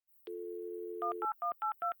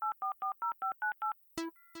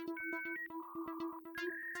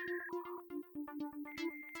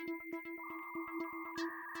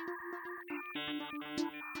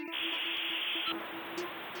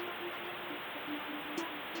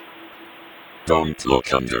Don't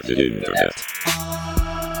look under the internet.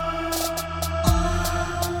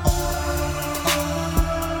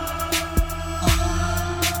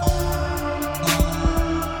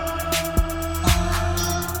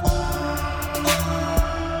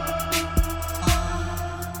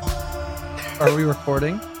 Are we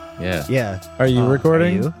recording? Yeah. Yeah. Are you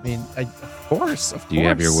recording? I mean, of course. Do you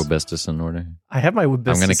have your Wobistus in order? I have my Wobistus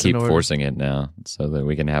I'm going to keep in order. forcing it now so that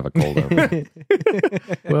we can have a cold open.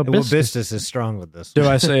 Wobistus is strong with this. Do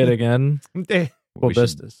I say it again?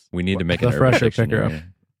 Wobistus. We need to make The an urban fresher picker dictionary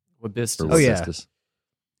for Wobistus. Oh, yeah. Wobistus.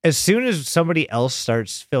 As soon as somebody else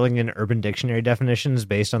starts filling in Urban Dictionary definitions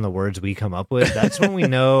based on the words we come up with, that's when we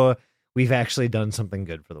know we've actually done something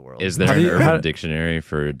good for the world. Is there How do an you- urban how- dictionary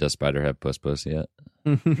for does spider have puss yet?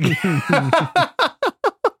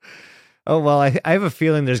 Oh, well, I have a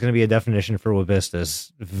feeling there's going to be a definition for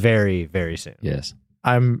Wobistus very, very soon. Yes.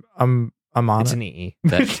 I'm on It's it. an E.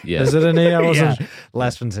 That, yes. Is it an E? I wasn't. Yeah,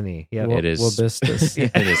 last one's an E. Yeah. It is. Wobistus.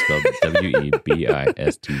 It is spelled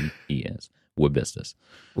Webistes. Wobistus.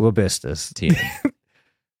 Wobistus. TM.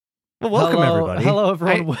 Well, welcome, everybody. Hello,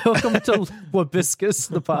 everyone. Welcome to Wobiscus,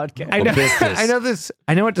 the podcast. I know, Wobistus. I know this.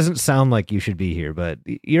 I know it doesn't sound like you should be here, but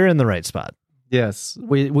you're in the right spot. Yes,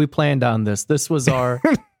 we planned on this. This was our...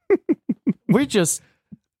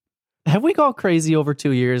 Have we gone crazy over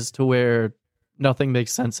 2 years to where nothing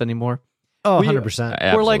makes sense anymore? Oh, We-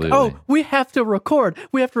 100%. We're like, Absolutely. oh, we have to record.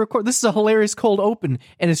 This is a hilarious cold open.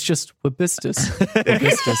 And it's just Wobistus.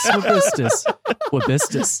 Wobistus.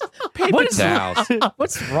 Wobistus. Wobistus. towels.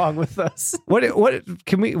 What's wrong with us? What is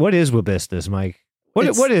Wobistus, Mike? What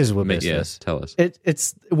is Wobistus? Yes, tell us.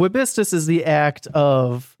 It's Wobistus is the act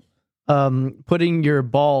of putting your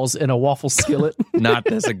balls in a waffle skillet. Not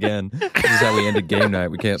this again. This is how we ended game night.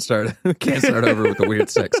 We can't start over with the weird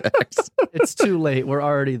sex acts. It's too late. We're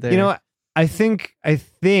already there. You know, I think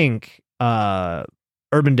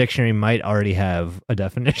Urban Dictionary might already have a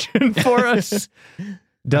definition for us.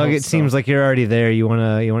 Doug, hope it seems so. like you're already there. You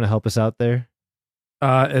wanna help us out there?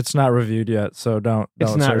 It's not reviewed yet, so don't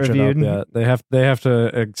It's not search reviewed? it up yet. They have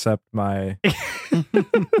to accept my.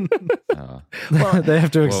 They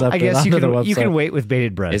have to accept. I guess it you onto the can website. wait with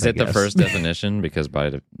bated breath. Is I it the guess. first definition? Because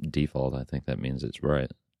by default, I think that means it's right.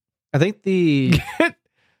 I think the You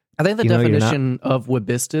know, you're definition of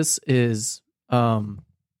Wobistus is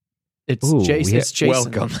it's Ooh, it's Jason.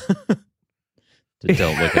 Welcome.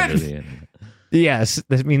 Don't look under the internet. Yes,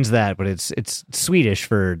 that means that, but it's Swedish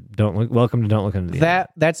for welcome to don't look under the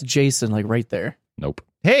internet. That's Jason, like right there. Nope.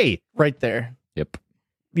 Hey, Right there. Yep.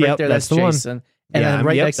 Right yep, there, that's that's the one. Jason. And Yeah, then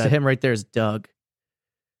right yep, next to him right there is Doug.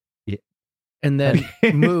 Yeah. And then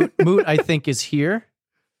Moot, I think, is here.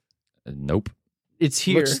 Nope. It's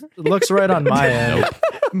here. Looks right on my end. Nope.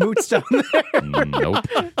 Moot's down there. Nope.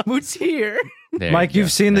 Moot's here. There Mike, you you've go.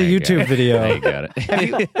 seen the There you go. YouTube video. There you got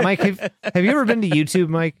it. Mike, have you ever been to YouTube,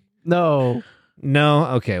 Mike? No. No.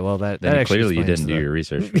 Okay. Well, that Then actually clearly you explains didn't do your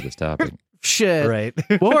research for this topic. Shit. right.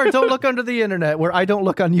 Or don't look under the internet where I don't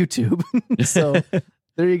look on YouTube. So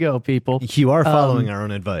there you go, people. You are following our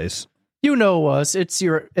own advice. You know us. It's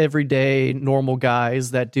your everyday normal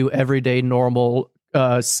guys that do everyday normal,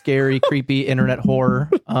 scary, creepy internet horror.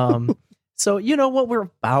 So you know what we're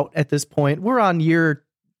about at this point. We're on year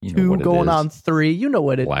You know 2 what it going is. on 3. You know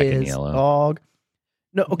what it is, Black and yellow. dog.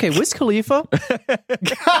 No, okay, Wiz Khalifa,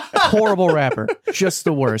 horrible rapper, just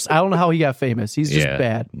the worst. I don't know how he got famous. He's just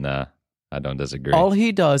bad. Nah, I don't disagree. All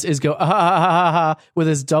he does is go ah, ha, ha, ha, ha, with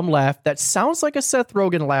his dumb laugh that sounds like a Seth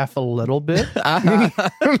Rogen laugh a little bit.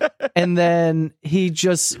 And then he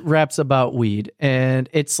just raps about weed. And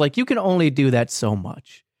it's like, you can only do that so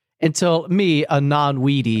much until me, a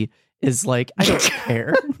non-weedy, is like, I don't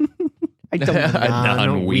care. I don't A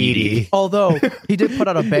non-weedy. Although he did put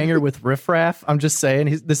out a banger with Riff Raff. I'm just saying,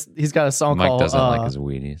 he's got a song Mike called doesn't like his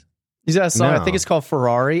Wheaties. he's got a song, I No. think it's called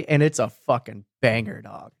Ferrari, and it's a fucking banger,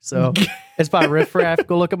 dog. So it's by Riff Raff.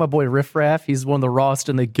 Go look at my boy Riff Raff. He's one of the rawest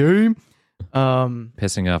in the game.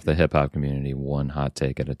 Pissing off the hip hop community one hot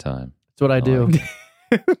take at a time. That's what I do.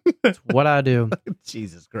 That's what I do.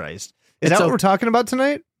 Jesus Christ. It's Is that a- what we're talking about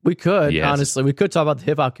tonight? We could, Yes. honestly, we could talk about the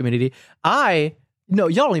hip hop community. No,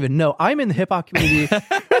 y'all don't even know. I'm in the hip hop community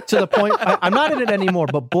to the point I'm not in it anymore.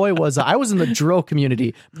 But boy, I was in the drill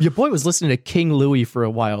community. Your boy was listening to King Louie for a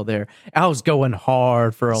while there. I was going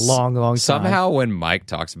hard for a long, long time. Somehow, when Mike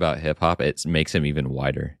talks about hip hop, it makes him even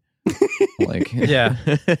whiter. Like, Yeah.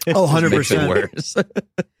 Oh, just makes it 100%. worse.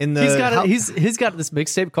 In the he's got this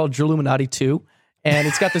mixtape called Illuminati 2. And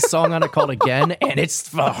it's got this song on it called Again, and it's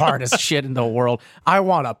the hardest shit in the world. I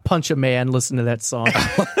want to punch a man listening to that song.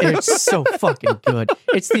 It's so fucking good.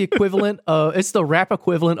 It's the equivalent of, it's the rap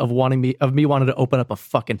equivalent of me wanting to open up a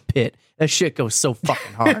fucking pit. That shit goes so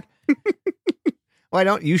fucking hard. Why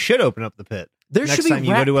don't you should open up the pit? There Next should be time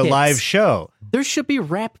you go rap to a pits. live show. There should be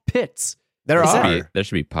rap pits. There Is are. that- There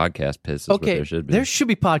should be podcast piss. Is what Okay, there should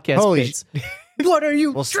be. podcast Holy pits. What are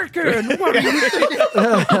you Well, drinking? What are you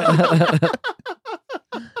drinking?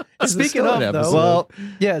 Speaking of, though, Well,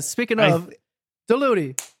 yeah, speaking I of,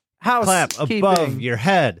 Dluti, clap housekeeping. above your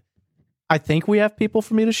head. I think we have people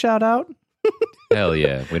for me to shout out. Hell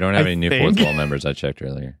yeah. We don't have I any new think. fourth wall members. I checked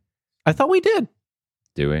earlier. I thought we did.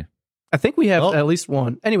 Do we? I think we have Well, at least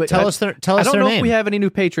one. Anyway, Tell I us their don't know name. if we have any new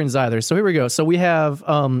patrons either. So here we go. So we have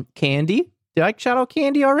Candy. Did I shout out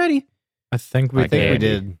Candy already? I think we I I think we Candy.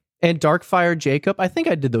 did. And Darkfire Jacob. I think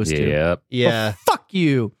I did those two. Yep. Yeah. Well, fuck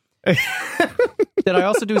you. Did I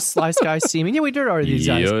also do Sly Sky Seeming? Yeah, we did already these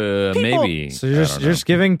guys. Yeah, People- maybe. So you're I just, don't you're know. just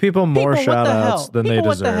giving people more People, what shout the outs hell? than they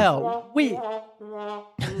People, deserve. What the hell?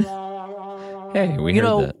 Hey, we You heard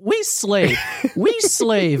know, that. we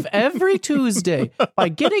slave every Tuesday by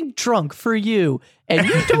getting drunk for you, and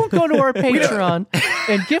you don't go to our Patreon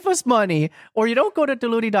and give us money, or you don't go to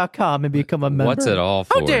Dluti.com and become a member. What's it all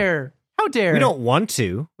for? How dare? How dare? We don't want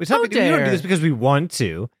to. We How don't do dare. this because we want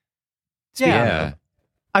to. Yeah,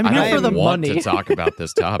 I'm I here don't for the want money. to talk about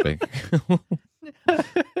this topic.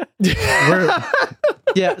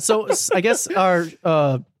 Yeah, so I guess our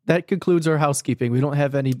that concludes our housekeeping. We don't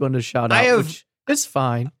have anyone to shout out. I have- which is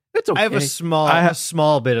fine. It's okay. I have a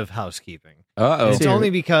small bit of housekeeping. Uh-oh. Let's It's hear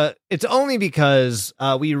only because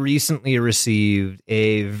we recently received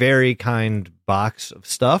a very kind box of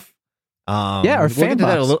stuff. Yeah, our we'll fan get to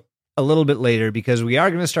that box. a little bit later because we are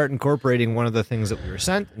going to start incorporating one of the things that we were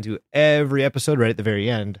sent into every episode right at the very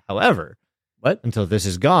end. However, until this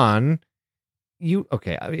is gone,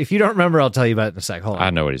 if you don't remember, I'll tell you about it in a sec. Hold on. I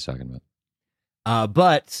know what he's talking about.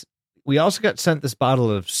 But we also got sent this bottle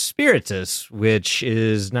of Spiritus, which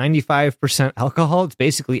is 95% alcohol. It's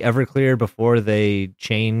basically Everclear before they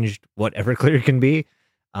changed what Everclear can be.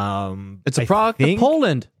 It's a I product of think-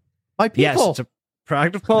 Poland. My people. Yes, it's a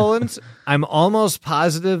product of Poland. I'm almost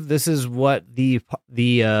positive this is what the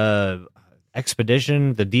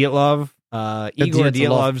expedition, the Dyatlov, Igor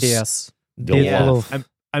Dyatlov's. Yes. Yeah,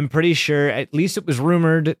 I'm pretty sure, at least it was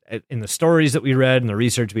rumored in the stories that we read and the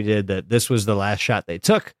research we did, that this was the last shot they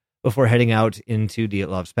took before heading out into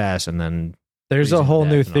Dyatlov's Pass. And then There's a freezing whole to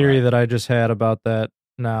new death and all theory that. that I just had about that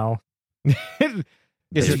now. Is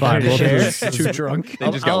It's it fine. fine to We'll share? just- Too drunk.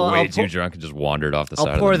 They just got I'll- way I'll too pour- drunk and just wandered off the side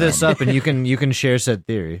I'll of pour the this mountain. up and you can share said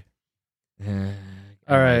theory.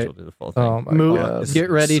 All right. We'll do the full thing. Oh my Moo, god. get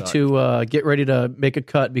ready sucked. to make a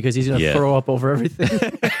cut because he's gonna Yeah. throw up over everything.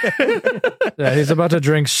 Yeah, he's about to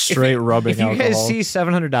drink straight rubbing If you alcohol. guys see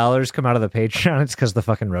 $700 come out of the Patreon, it's because the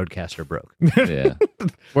fucking Roadcaster broke. Yeah.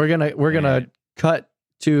 we're gonna cut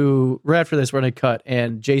to right after this. We're gonna cut,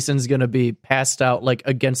 and Jason's gonna be passed out like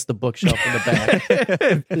against the bookshelf in the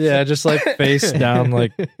back. Yeah, just like face down,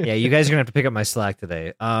 like Yeah, you guys are gonna have to pick up my slack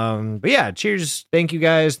today. But yeah, cheers. Thank you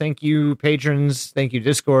guys. Thank you patrons. Thank you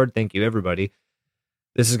Discord. Thank you everybody.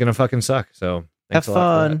 This is gonna fucking suck. So Have thanks a lot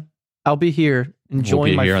for that. fun. I'll be here enjoying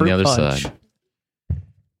We'll be my here on fruit the other punch. side.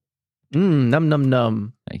 Num num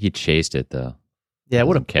num. He chased it though. Yeah,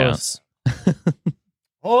 what a Doesn't count. puss.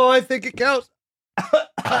 Oh, I think it counts.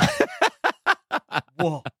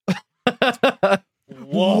 Whoa.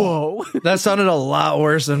 Whoa! that sounded a lot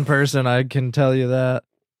worse in person. I can tell you that.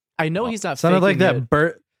 I know he's not. Sounded like faking that it.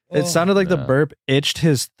 burp. It sounded like the no. burp itched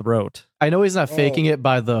his throat. I know he's not faking it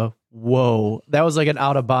by the whoa. That was like an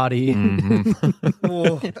out of body.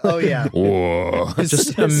 Mhm. Oh yeah. Whoa.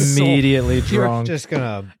 Just His soul- immediately You're drunk. just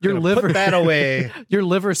gonna Your liver- put that away. Your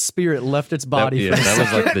liver spirit left its body. That, for yeah, a that was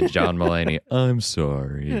second. like the John Mulaney. I'm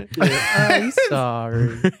sorry. I'm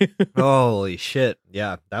sorry. Holy shit!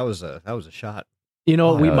 Yeah, that was a shot. You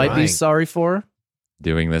know what we Oh, might be right. sorry for?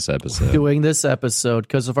 Doing this episode. Doing this episode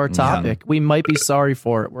because of our topic. We might be sorry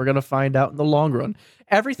for it. We're going to find out in the long run.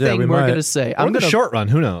 Everything we we're might. going to say. I'm I'm going the to. short run.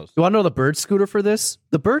 Who knows? You want to know the bird scooter for this?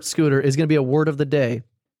 The bird scooter is going to be a word of the day.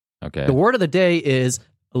 Okay. The word of the day is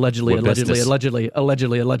allegedly, What allegedly, business? allegedly,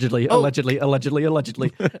 allegedly, allegedly, Oh. allegedly, allegedly,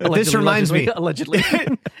 allegedly. This reminds me. Allegedly.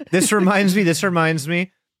 This reminds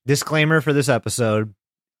me. Disclaimer for this episode.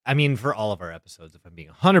 I mean, for all of our episodes, if I'm being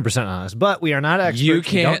 100% honest, but we are not experts. You We don't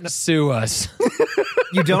can't know- sue us.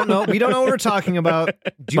 You don't know. We don't know what we're talking about.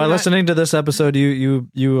 By listening to this episode,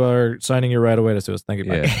 you are signing your right away to us. Thank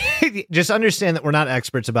you. Yeah. Just understand that we're not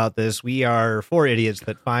experts about this. We are four idiots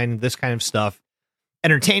that find this kind of stuff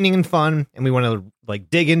entertaining and fun, and we want to like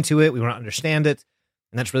dig into it. We want to understand it,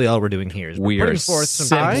 and that's really all we're doing here. Is We we're are putting forth some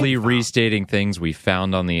simply things. restating things we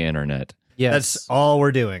found on the internet. Yes. That's all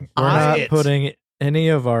we're doing. We're not putting any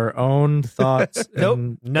of our own thoughts.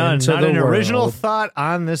 None. Not an original thought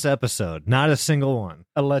on this episode. Not a single one.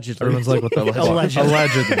 allegedly. Everyone's like, what the fuck? Allegedly.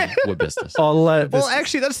 Allegedly. What business? Well,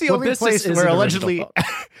 actually, that's the Well, only this place is where an original allegedly.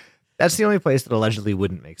 thought. That's the only place that allegedly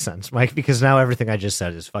wouldn't make sense, Mike, because now everything I just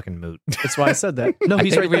said is fucking moot. That's why I said that. No, I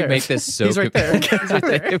he's think right if we there. make this so He's right there. He's right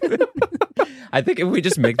there. I think if we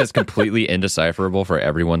just make this completely indecipherable for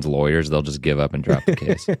everyone's lawyers, they'll just give up and drop the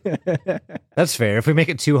case. That's fair. If we make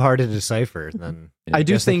it too hard to decipher, then I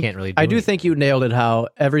do guess they think can't really. I do it. think you nailed it. How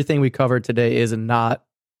everything we covered today is not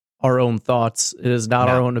our own thoughts. It is not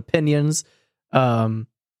No. our own opinions.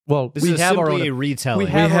 Well, This we is have our simply own. a retelling.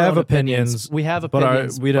 We have, We our have own opinions, We have but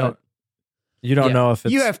opinions. we don't. You don't Yeah. know if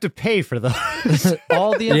it's. You have to pay for those.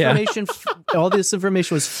 All the Yeah. information. All this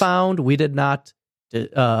information was found. We did not. We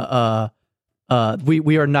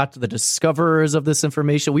are not the discoverers of this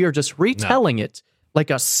information. We are just retelling it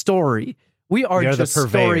like a story. We are We are the just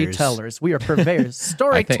purveyors. storytellers. We are purveyors,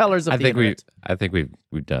 storytellers of the internet. I think we've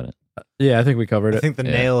done it. Yeah, I think we covered I it. think the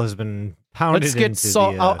Yeah. nail has been pounded. Let's get into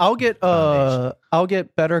Saul. The, I'll foundation.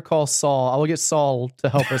 get Better Call Saul. I'll get Saul to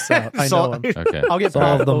help us out. I know Saul- him. Okay, I'll get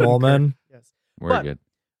Solve the Brad mole Odenkirk. man. Yes. we're But- good.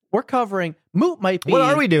 We're covering. Moot might be. What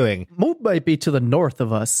are we doing? Moot might be to the north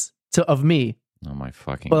of us, of me. Oh my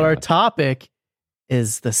fucking But our god! topic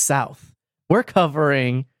is the South. We're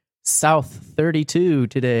covering South 32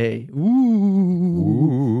 today.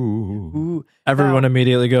 Ooh. Everyone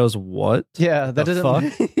immediately goes, "What?" Yeah, that The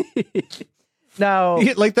doesn't. Now,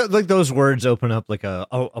 Like those words open up like a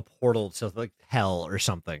portal to like hell or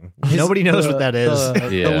something. his- Nobody knows what that is.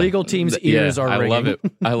 The legal team's ears are I ringing. love it.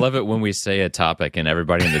 I love it when we say a topic and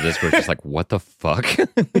everybody in the Discord is just like, "What the fuck?"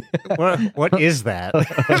 What is that?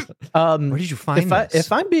 Where did you find this?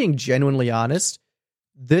 If I'm being genuinely honest,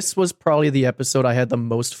 this was probably the episode I had the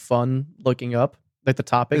most fun looking up, like the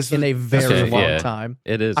topic, This in is- a very Okay, long yeah. time.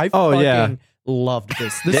 It is. I Oh, fucking yeah. loved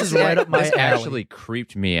this. This is right up my This alley. actually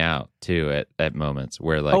creeped me out too at moments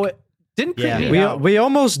where like Oh, it didn't creep Yeah. me We out. we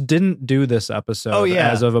almost didn't do this episode. Oh,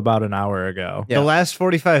 yeah. as of about an hour ago. Yeah. The last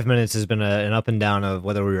 45 minutes has been an up and down of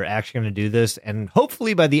whether we were actually going to do this, and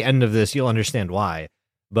hopefully by the end of this, you'll understand why.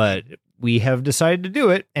 But we have decided to do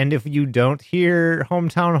it, and if you don't hear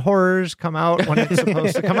Hometown Horrors come out when it's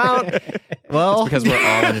supposed to come out, well, it's because we're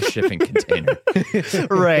all in a shipping container.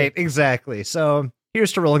 right, exactly. So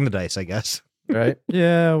here's to rolling the dice, I guess. Right.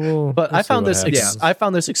 Yeah, well, But we'll I see found what this happens. I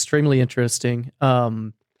found this extremely interesting.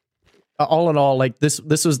 All in all, like this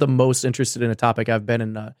was the most interested in a topic I've been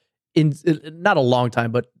in not a long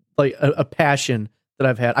time, but like a passion that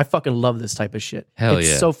I've had. I fucking love this type of shit. Hell it's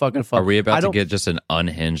yeah. so fucking fun. Are we I about to don't- get just an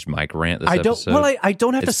unhinged mic rant this I don't. episode? Well, I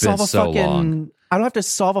don't have to It's been solve a so fucking. long. I don't have to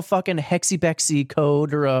solve a fucking hexybexy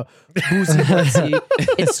code or a boozy boozy.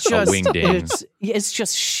 It's just wingding. it's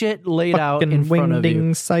just shit laid out in Fucking front of you,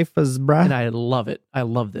 wingding ciphers, bruh. and I love it. I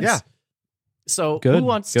love this. Yeah. So Good, who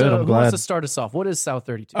wants good, to I'm who glad. wants to start us off? What is South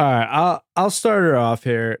 32? All right, I'll start her off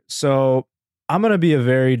here. So I'm gonna be a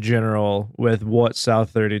very general with what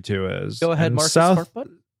South 32 is. Go ahead, And Marcus South. Sparkbutt.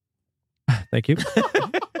 Thank you.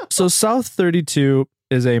 So South 32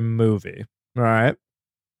 is a movie. All right.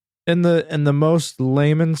 In the most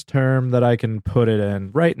layman's term that I can put it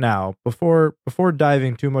in right now, before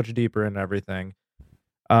diving too much deeper into everything,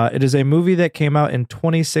 it is a movie that came out in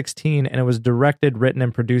 2016, and it was directed, written,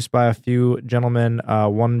 and produced by a few gentlemen.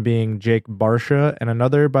 One being Jake Barsha, and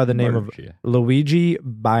another by the name of Luigi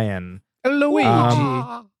Bayan. Luigi.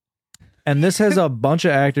 And this has a bunch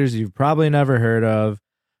of actors you've probably never heard of.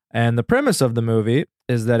 And the premise of the movie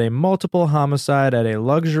is that a multiple homicide at a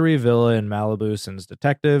luxury villa in Malibu sends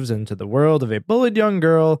detectives into the world of a bullied young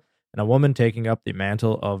girl and a woman taking up the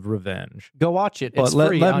mantle of revenge. Go watch it. But It's let-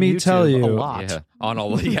 free let on me YouTube. tell you- a lot. Yeah, on a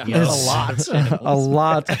yeah, Yeah, a It's- lot. a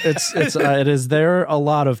lot. It is there a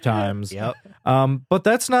lot of times. Yep. But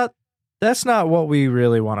that's not what we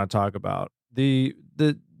really want to talk about. The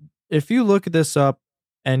if you look this up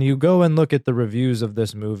and you go and look at the reviews of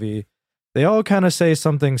this movie, they all kind of say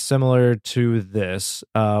something similar to this,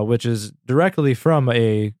 which is directly from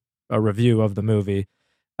a review of the movie.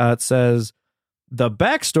 It says, the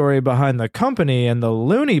backstory behind the company and the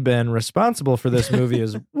loony bin responsible for this movie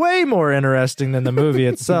is way more interesting than the movie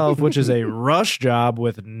itself, which is a rush job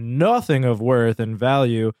with nothing of worth and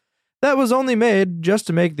value that was only made just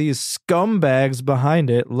to make these scumbags behind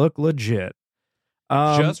it look legit.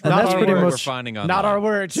 Just and that's pretty we're much finding on Not our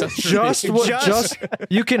words. just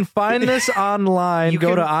you can find this online.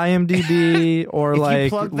 Go to IMDb or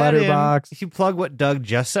like Letterboxd. If you plug what Doug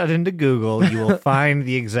just said into Google, you will find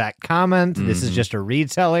the exact comment. This is just a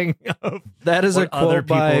retelling of That is a what other quote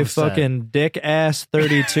people by have said. fucking Dick Ass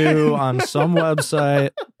 32 on some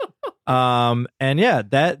website. And yeah,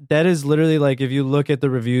 that is literally like if you look at the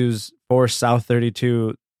reviews for South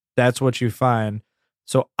 32, that's what you find.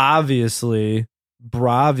 So obviously,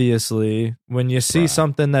 when you see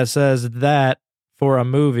something that says that for a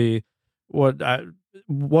movie, what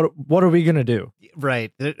are we gonna do?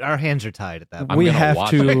 Right. Our hands are tied at that point. I'm we gonna have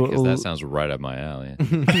watch to- it because that sounds right up my alley.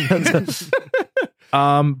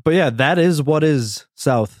 But yeah, that is what is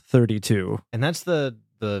South 32. And that's the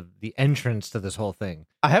entrance to this whole thing.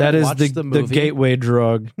 I haven't That is watched the the movie. gateway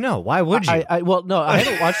drug. No, why would you? Well, no, I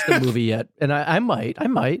haven't watched the movie yet, and I might.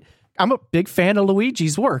 I'm a big fan of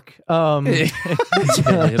Luigi's work. His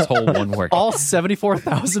whole one work. All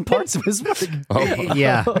 74,000 parts of his work.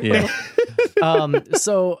 Yeah.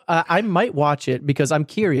 So I might watch it because I'm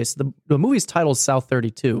curious. The movie's titled South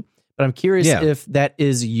 32, but I'm curious if that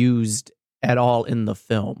is used at all in the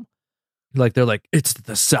film. Like they're like, it's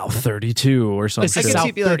the South 32 or something. It's the can South see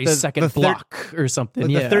it be like the 32nd block or something.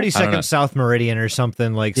 Like yeah. the I don't know. 32nd South Meridian or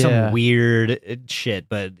something, like Yeah. some weird shit.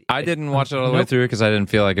 But I didn't watch it all the way through because I didn't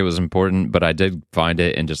feel like it was important, but I did find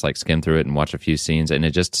it and just like skim through it and watch a few scenes, and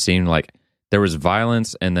it just seemed like there was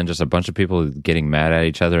violence and then just a bunch of people getting mad at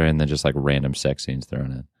each other and then just like random sex scenes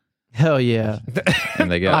thrown in. Hell yeah. And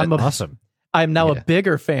they got awesome. I'm now a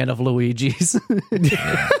bigger fan of Luigi's.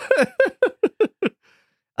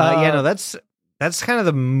 No, that's kind of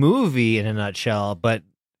the movie in a nutshell. But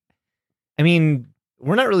I mean,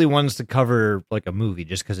 we're not really ones to cover like a movie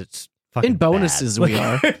just because it's fucking In bonuses, bad. we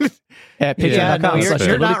are. At Yeah, no,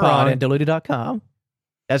 you're not wrong. and Dluti.com.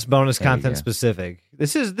 That's bonus There you content go. specific.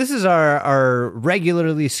 This is our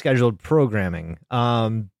regularly scheduled programming.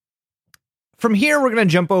 From here, we're going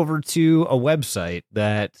to jump over to a website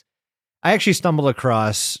that I actually stumbled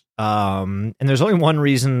across, and there's only one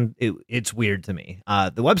reason it's weird to me.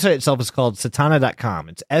 The website itself is called Setana.com.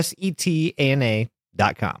 It's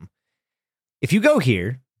SETANA.com. If you go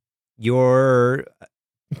here, your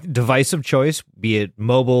device of choice, be it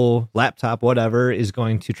mobile, laptop, whatever, is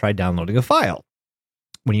going to try downloading a file.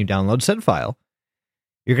 When you download said file,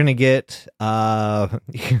 you're going to get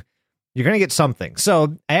something.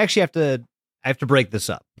 So I actually have to break this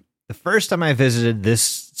up. The first time I visited this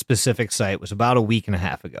specific site was about a week and a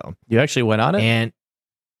half ago. You actually went on it? And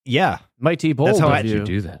yeah, Mighty bold That's how of I- you.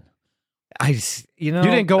 do that. you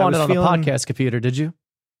didn't go I on was it on feeling- the podcast computer, did you?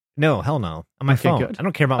 No, hell no. On my Okay, phone. good. I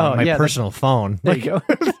don't care about my yeah, personal phone. There you go.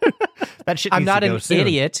 That shit I'm needs not to go an soon.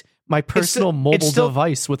 idiot. My personal mobile still-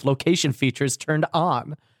 device with location features turned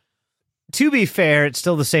on. To be fair, it's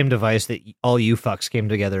still the same device that all you fucks came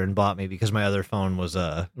together and bought me because my other phone was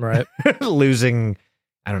Right. losing,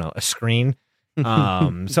 I don't know, a screen.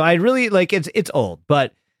 So I really like it's old,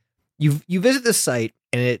 but you visit this site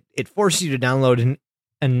and it forces you to download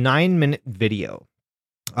a 9-minute video.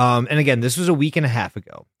 And again, this was a week and a half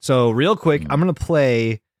ago. So real quick, I'm gonna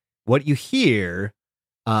play what you hear,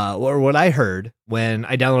 or what I heard when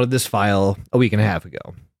I downloaded this file a week and a half ago.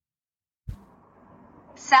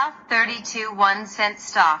 South 32 1 cent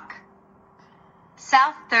stock.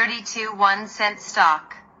 South 32 1 cent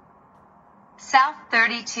stock. South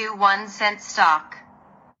 32 1 cent stock.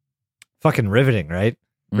 Fucking riveting, right?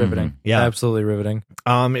 Riveting. Yeah. Absolutely riveting.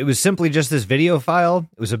 It was simply just this video file.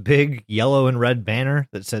 It was a big yellow and red banner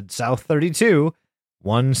that said South 32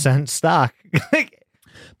 1 cent stock.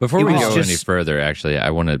 Before It we was go any just- further, actually,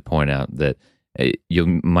 I want to point out that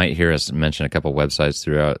you might hear us mention a couple websites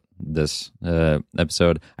throughout this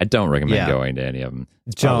episode. I don't recommend going to any of them.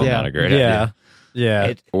 It's probably not a great idea.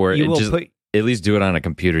 Yeah. Or You will just put- at least do it on a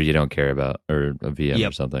computer you don't care about or a VM or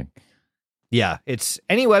Yep. something. Yeah, it's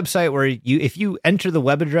any website where if you enter the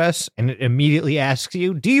web address and it immediately asks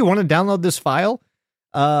you, "Do you want to download this file?"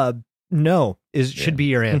 No, should be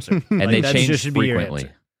your answer. And they that change just should be your frequently.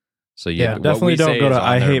 answer. So Yeah, what definitely we don't say go is to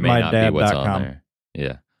on there may not be what's on IHateMyDad.com. there.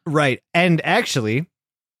 Yeah. Right. And actually,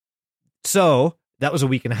 so that was a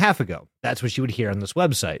week and a half ago. That's what you would hear on this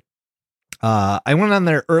website. I went on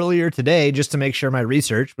there earlier today just to make sure my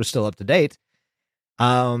research was still up to date.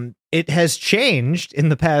 It has changed in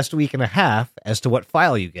the past week and a half as to what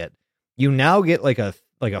file you get. You now get like a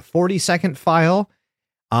 40-second file.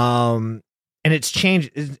 And it's changed.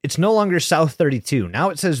 It's no longer South 32. Now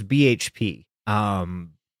it says BHP.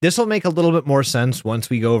 This will make a little bit more sense once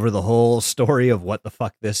we go over the whole story of what the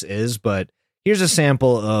fuck this is, but here's a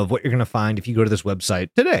sample of what you're going to find if you go to this website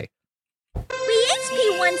today.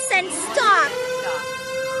 BHP 1 cent stock.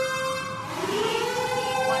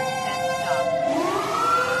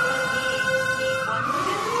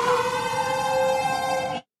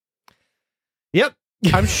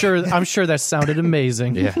 I'm sure that sounded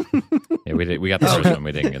amazing. Yeah. Yeah, we got the first one.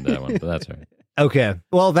 We didn't get that one, but that's all right. Okay.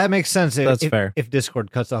 Well, that makes sense. That's fair. If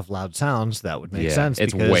Discord cuts off loud sounds, that would make sense.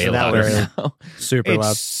 It's because way that louder was- now. Super It's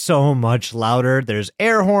loud. so much louder. There's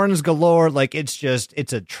air horns galore. Like it's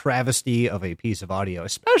a travesty of a piece of audio,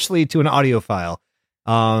 especially to an audiophile. It's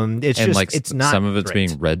And just like it's not some of it's great.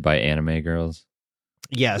 being read by anime girls.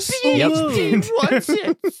 Yes.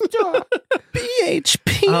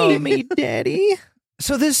 BHP, me daddy.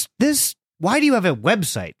 So this why do you have a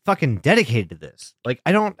website fucking dedicated to this? Like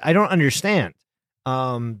I don't understand.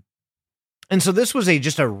 And so this was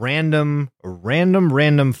just a random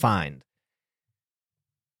find.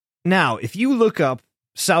 Now, if you look up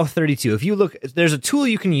South 32, there's a tool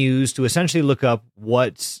you can use to essentially look up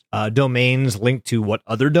what domains link to what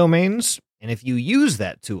other domains. And if you use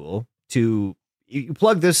that tool you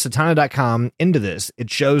plug this satana.com into this,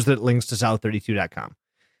 it shows that it links to south32.com.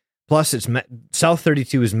 Plus, South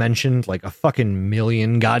 32 is mentioned like a fucking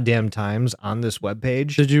million goddamn times on this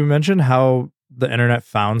webpage. Did you mention how the internet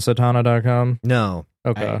found Satana.com? No.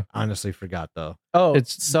 Okay. I honestly forgot, though. Oh,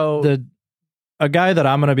 It's so a guy that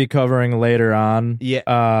I'm going to be covering later on.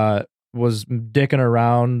 Yeah. Was dicking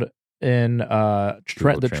around in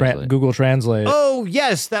Translate. Google Translate. Oh,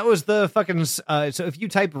 yes. That was the fucking. So if you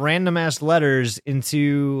type random ass letters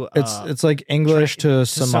into. It's like English to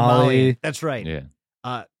Somali. That's right.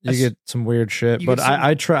 Yeah. You get some weird shit. You But get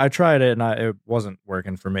some- I tried it and it wasn't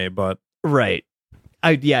working for me. But Right.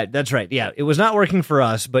 Yeah, that's right. Yeah, it was not working for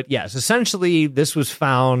us, but yes, essentially this was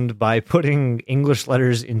found by putting English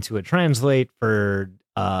letters into a translate for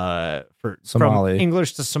from Somali.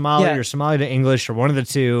 English to Somali Yeah. or Somali to English or one of the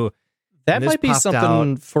two. that and this might be popped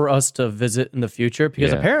something out. for us to visit in the future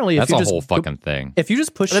because Yeah. apparently That's if you a just whole fucking thing. if you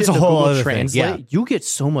just push That's it a into whole Google other thing, Translate, yeah. you get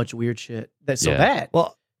so much weird shit. That's so Yeah. bad.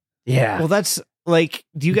 Well, Yeah. well, that's like.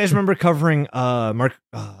 Do you guys remember covering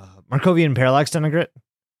Markovian parallax denigrate?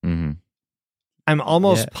 Hmm. I'm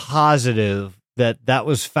almost Yeah. positive that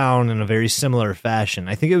was found in a very similar fashion.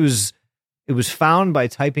 I think it was found by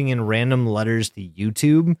typing in random letters to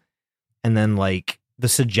YouTube, and then like the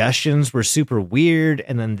suggestions were super weird,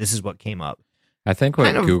 and then this is what came up. I think what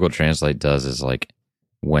Kind of- Google Translate does is like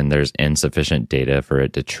when there's insufficient data for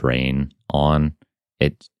it to train on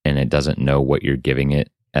it and it doesn't know what you're giving it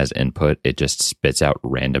as input, it just spits out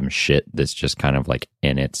random shit that's just kind of like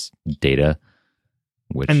in its data.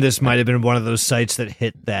 Which And this might have been one of those sites that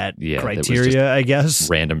hit that Yeah, that was criteria, just I guess.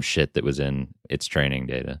 random shit that was in its training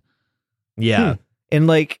data. Yeah, and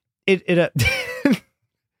like it.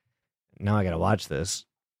 Now I gotta watch this.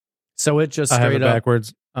 so it just I have it straight up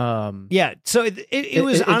backwards. Yeah, so it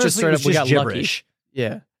was it just honestly straight it was up, we just got lucky. gibberish.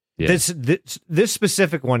 yeah. Yeah. This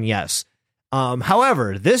specific one, yes.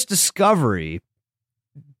 However, this discovery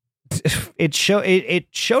it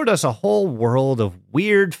showed us a whole world of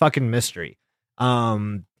weird fucking mystery.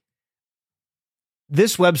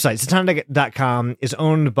 This website, satana.com, is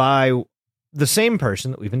owned by the same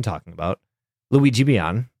person that we've been talking about, Luigi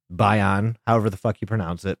Bion, however the fuck you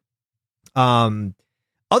pronounce it.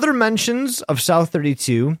 Other mentions of South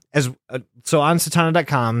 32 so on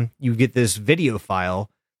satana.com, you get this video file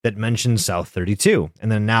that mentions South 32. And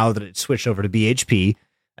then now that it's switched over to BHP,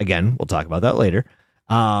 again, we'll talk about that later.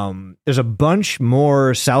 There's a bunch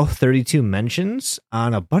more South 32 mentions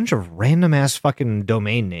on a bunch of random ass fucking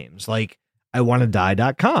domain names like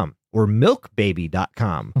iwannadie.com or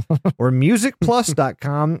milkbaby.com or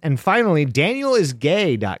musicplus.com and finally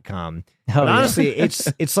danielisgay.com. But honestly,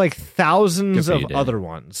 it's like thousands Good for of you, Dan. other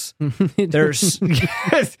ones. There's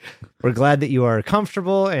we're glad that you are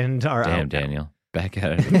comfortable and are Damn, out now. Daniel. Back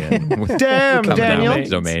at it again. with Damn, coming down Daniel. with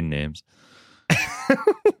domain names.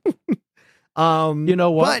 You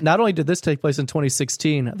know what? But- Not only did this take place in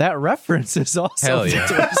 2016, that reference is also Hell from yeah.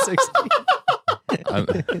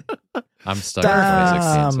 2016. I'm stuck in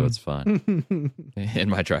 2016, so Damn. it's fun. In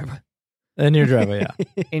my driveway. In your driveway,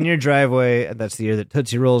 yeah. in your driveway. That's the year that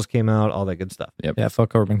Tootsie Rolls came out, all that good stuff. Yeah,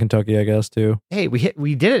 fuck Corbin, Kentucky, I guess, too. Hey,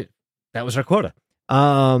 we did it. That was our quota.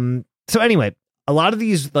 So anyway, a lot of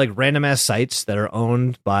these like random ass sites that are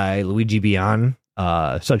owned by Luigi Bion,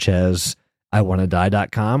 such as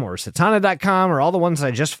iwannadie.com or satana.com or all the ones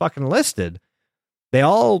I just fucking listed, they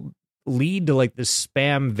all lead to like this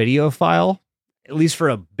spam video file, at least for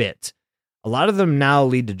a bit. A lot of them now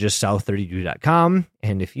lead to just south32.com.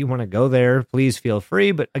 And if you want to go there, please feel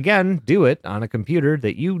free. But again, do it on a computer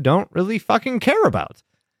that you don't really fucking care about.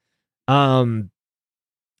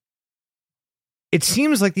 It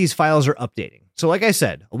seems like these files are updating. So like I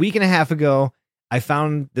said, a week and a half ago, I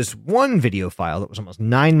found this one video file that was almost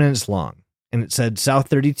 9 minutes long. And it said South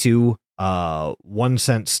 32, 1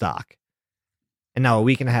 cent stock. And now a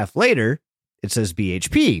week and a half later, it says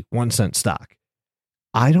BHP, 1 cent stock.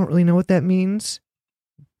 I don't really know what that means,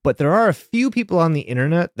 but there are a few people on the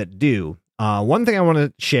internet that do. One thing I want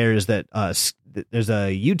to share is that there's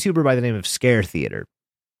a YouTuber by the name of Scare Theater.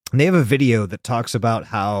 And they have a video that talks about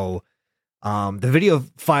how the video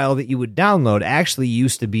file that you would download actually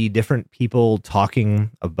used to be different people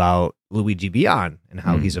talking about Luigi Beyond and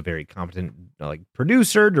how he's a very competent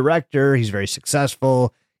producer, director. He's very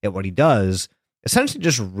successful at what he does. Essentially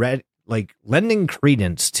just lending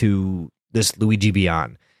credence to this Luigi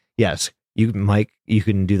Beyond. Yes, Mike, you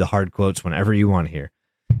can do the hard quotes whenever you want here.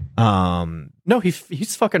 No,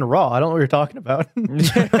 he's fucking raw. I don't know what you're talking about.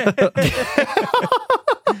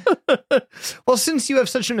 Well, since you have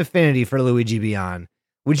such an affinity for Luigi Beyond,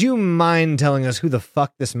 would you mind telling us who the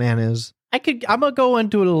fuck this man is? I'm gonna go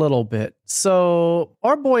into it a little bit. So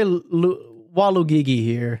our boy Walugigi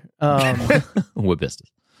here, Wabistas.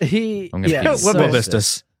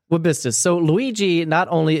 Wabistas. So Luigi not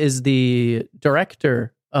only is the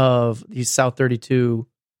director of the South 32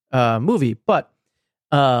 movie, but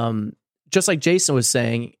just like Jason was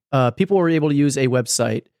saying, people were able to use a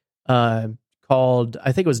website called,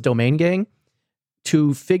 I think it was Domain Gang,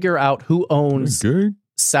 to figure out who owns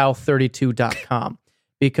South32.com.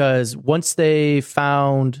 Because once they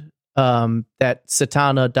found that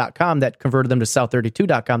Satana.com that converted them to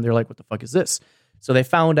South32.com, they're like, what the fuck is this? So they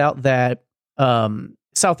found out that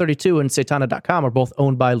South32 and Satana.com are both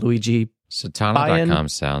owned by Luigi. Satana.com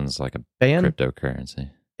sounds like a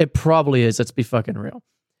cryptocurrency. It probably is. Let's be fucking real.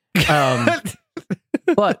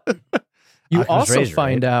 But you also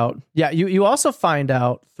find out, you also find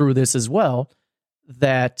out through this as well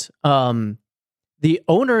that the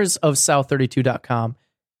owners of South32.com,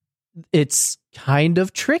 it's kind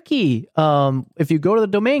of tricky. If you go to the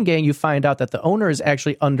Domain Gang, you find out that the owner is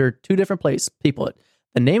actually under two different people.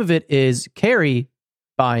 The name of it is Carrie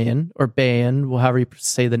Bayan, or Bayan, however you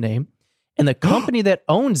say the name. And the company that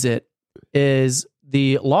owns it is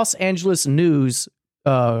the Los Angeles News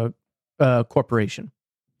Corporation.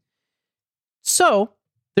 So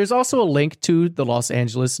there's also a link to the Los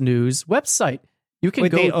Angeles News website. You can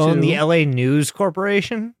go they to own the LA News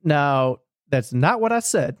Corporation? Now, that's not what I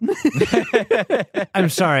said. I'm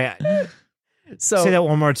sorry. So say that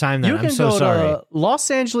one more time then. I'm so sorry. To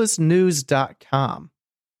losangelesnews.com.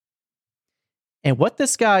 And what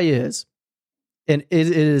this guy is, and it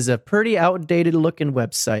is a pretty outdated looking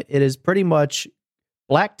website. It is pretty much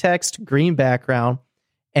black text, green background,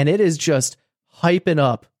 and it is just hyping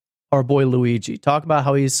up our boy Luigi. Talk about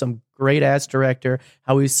how he's some great ass director,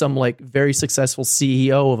 how he's some very successful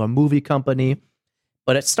CEO of a movie company.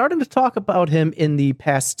 But it's starting to talk about him in the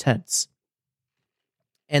past tense.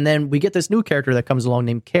 And then we get this new character that comes along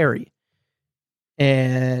named Carrie.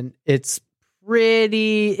 And it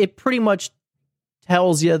pretty much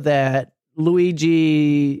tells you that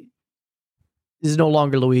Luigi is no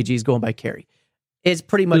longer Luigi, he's going by Carrie. It's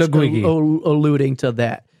pretty much alluding to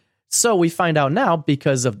that. So we find out now,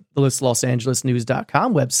 because of this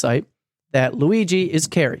LosAngelesNews.com website, that Luigi is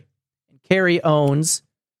Carrie. And Carrie owns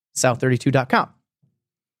South32.com.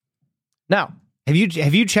 Now, have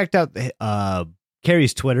you checked out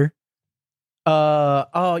Carrie's Twitter?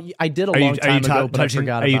 I did a long time ago, but I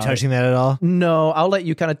forgot. Are you touching that at all? No, I'll let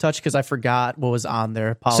you kind of touch because I forgot what was on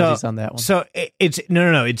there. Apologies on that one. So it's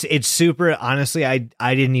no. It's super. Honestly, I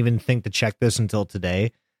didn't even think to check this until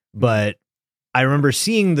today, but I remember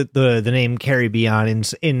seeing the name Carrie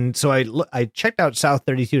Beyond, and so I checked out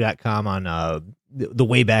South32.com on the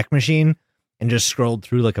Wayback Machine and just scrolled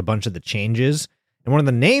through a bunch of the changes, and one of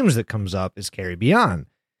the names that comes up is Carrie Beyond,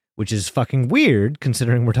 which is fucking weird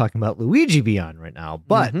considering we're talking about Luigi Beyond right now.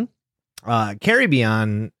 But Carrie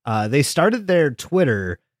Beyond, they started their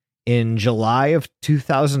Twitter in July of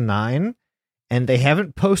 2009, and they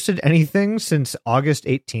haven't posted anything since August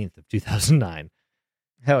 18th of 2009.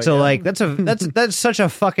 So yeah. that's such a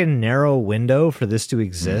fucking narrow window for this to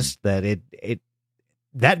exist that it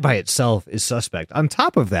that by itself is suspect. On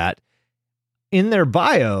top of that, in their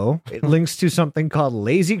bio, it links to something called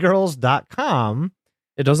lazygirls.com.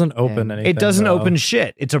 It doesn't open anything. It doesn't open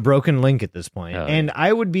shit. It's a broken link at this point. Oh, and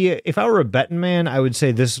I would be, if I were a betting man, I would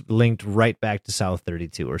say this linked right back to South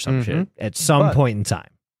 32 or some shit at some point in time.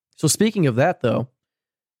 So speaking of that, though,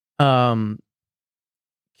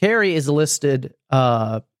 Carrie is listed,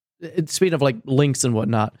 speaking of links and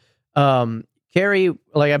whatnot, Carrie,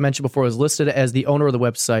 like I mentioned before, is listed as the owner of the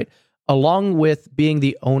website, along with being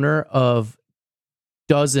the owner of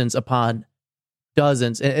dozens upon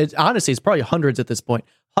dozens, and honestly, it's probably hundreds at this point,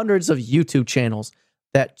 hundreds of YouTube channels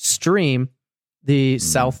that stream the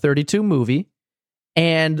South 32 movie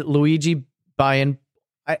and Luigi Beyond.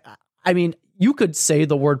 I mean, you could say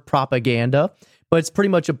the word propaganda, but it's pretty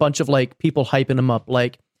much a bunch of like people hyping him up,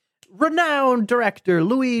 like renowned director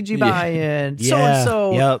Luigi Bayan, so and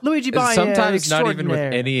so, Luigi Bayan. Sometimes not even with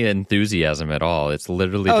extraordinaire. any enthusiasm at all. It's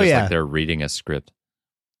literally just like they're reading a script.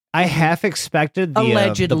 I half expected the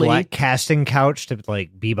Allegedly. black casting couch to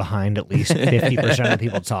like be behind at least 50% of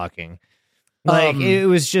people talking. Like it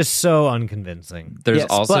was just so unconvincing. There's Yes,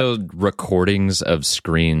 also recordings of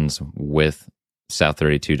screens with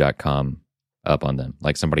South32.com up on them.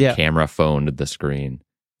 Like somebody camera phoned the screen.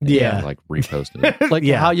 And like reposted it. Like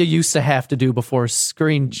how you used to have to do before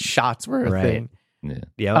screenshots were a thing.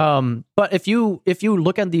 Yeah. But if you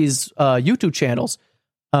look at these YouTube channels,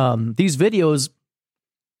 these videos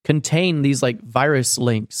contain these like virus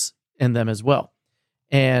links in them as well,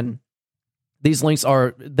 and these links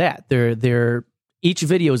are they're each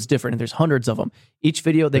video is different, and there's hundreds of them. Each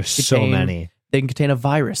video they There's contain, so many. They can contain a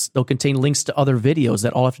virus. They'll contain links to other videos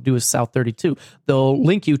that all have to do with South 32. They'll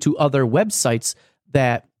link you to other websites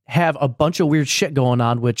that have a bunch of weird shit going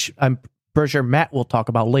on, which I'm pretty sure Matt will talk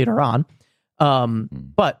about later on.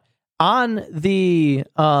 But on the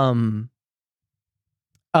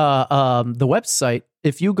website,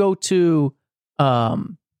 if you go to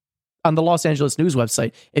on the Los Angeles News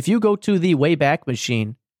website, if you go to the Wayback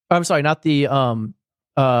Machine, I'm sorry, not the oh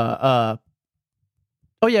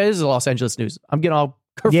yeah, it is the Los Angeles News. I'm getting all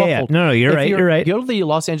kerfuffled. Yeah. No, you're right. You're right. Go to the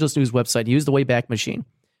Los Angeles News website, use the Wayback Machine.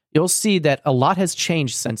 You'll see that a lot has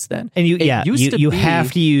changed since then. And you have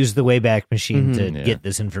to use the Wayback Machine to get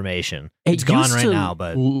this information. It's gone right now,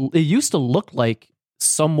 but it used to look like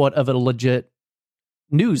somewhat of a legit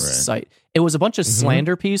news site. It was a bunch of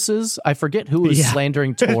slander pieces. I forget who was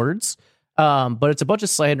slandering towards, but it's a bunch of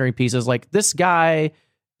slandering pieces. Like this guy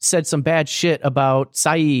said some bad shit about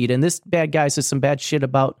Saeed, and this bad guy says some bad shit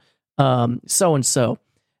about so and so.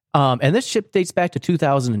 And this shit dates back to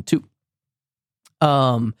 2002.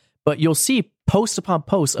 But you'll see post upon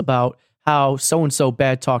post about how so-and-so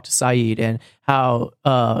bad talked to Saeed and how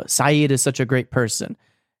Saeed is such a great person. And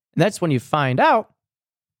that's when you find out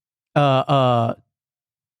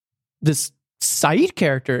this Saeed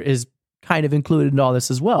character is kind of included in all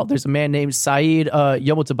this as well. There's a man named Saeed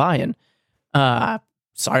Yomotabayan.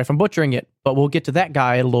 Sorry if I'm butchering it, but we'll get to that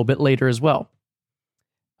guy a little bit later as well.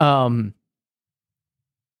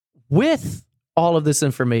 With all of this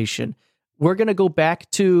information, we're going to go back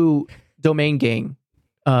to Domain Gang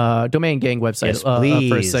website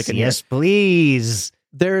for a second. Yes, please.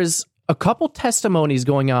 There's a couple testimonies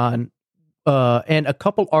going on and a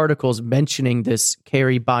couple articles mentioning this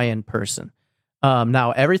Carrie Bayan person.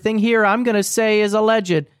 Now, everything here I'm going to say is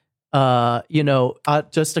alleged,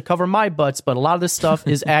 just to cover my butts, but a lot of this stuff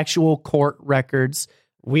is actual court records.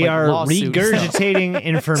 We are regurgitating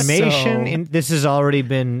information, So- and this has already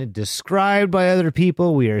been described by other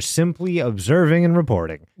people. We are simply observing and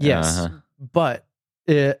reporting. Yes, but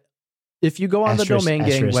if you go on the Domain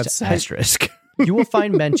Gang website, you will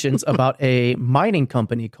find mentions about a mining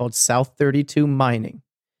company called South 32 Mining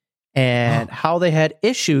and how they had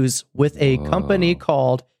issues with a company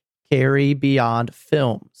called Carry Beyond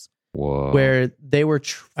Films, where they were...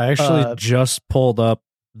 I actually just pulled up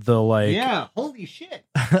the holy shit.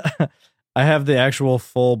 I have the actual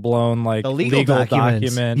full-blown the legal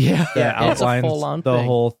documents. document Yeah, that it's a outlines full-on the thing.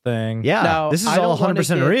 whole thing. Yeah, Now, this is I all don't wanna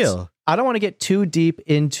 100% real. I don't want to get too deep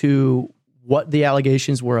into what the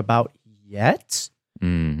allegations were about yet.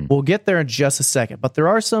 We'll get there in just a second, but there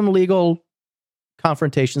are some legal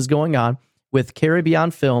confrontations going on with Carry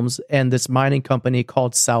Beyond Films and this mining company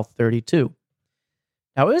called South 32.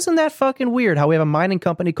 Now, isn't that fucking weird how we have a mining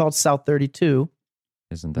company called South 32,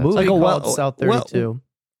 Isn't that movie like a called well- South 32?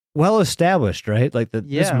 Well established, right? Like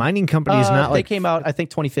this mining company is not they like came out, I think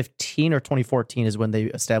 2015 or 2014 is when they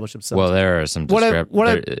established themselves. Well, there are some What I-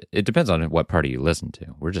 it depends on what party you listen to.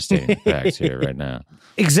 We're just stating the facts here right now.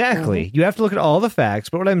 Exactly. You have to look at all the facts.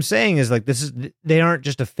 But what I'm saying is like they aren't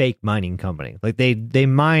just a fake mining company. Like they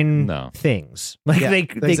mine things. Like Yeah, they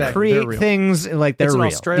exactly. They're create real. things like they're it's an real.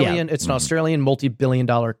 Australian. Yeah. It's an Australian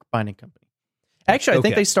multi-billion-dollar mining company. Actually, I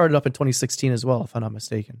think Okay. they started up in 2016 as well, if I'm not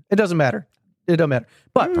mistaken. It doesn't matter. It don't matter.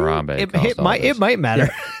 But Harambe It caused all this. might matter.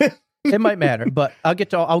 it might matter. But I'll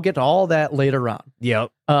get to all that later on.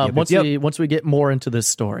 Yep. Once we get more into this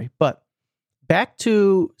story. But back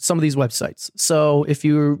to some of these websites. So if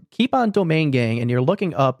you keep on Domain Gang and you're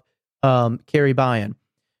looking up Carrie Bayan,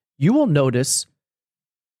 you will notice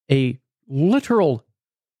a literal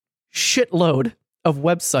shitload of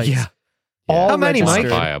websites. Yeah. All How many, Mike?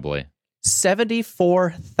 registered. Quantifiably.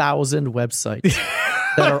 74,000 websites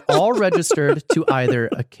that are all registered to either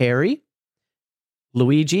a Carrie,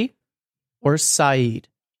 Luigi, or Saeed.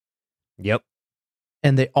 Yep.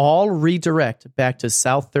 and they all redirect back to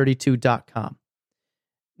south32.com.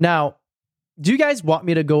 Now, do you guys want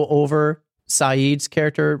me to go over Saeed's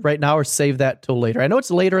character right now or save that till later? I know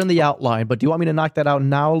it's later in the outline, but do you want me to knock that out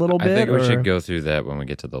now a little bit? I think we or? should go through that when we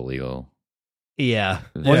get to the legal. Yeah.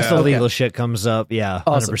 Once the legal shit comes up, yeah, 100%.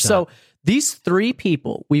 Awesome. So these three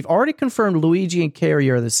people, we've already confirmed Luigi and Carrie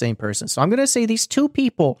are the same person. So I'm going to say these two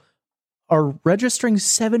people are registering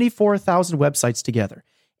 74,000 websites together.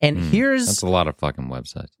 And that's a lot of fucking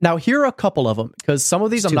websites. Now, here are a couple of them, because some of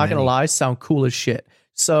these, I'm not going to lie, sound cool as shit.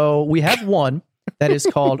 So we have one that is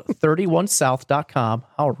called 31south.com.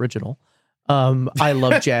 How original.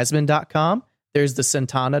 ilovejasmine.com. There's the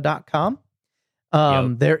Santana.com.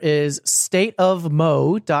 There is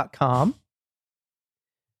stateofmo.com.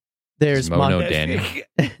 There's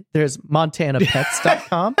there's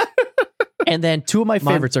montanapets.com. And then two of my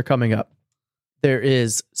favorites are coming up. There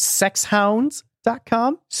is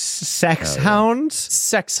sexhounds.com. Sexhounds?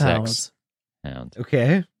 Sexhounds.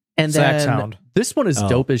 Okay. And then this one is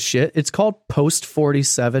dope as shit. It's called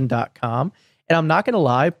post47.com. And I'm not going to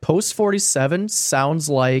lie, Post47 sounds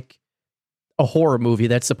like a horror movie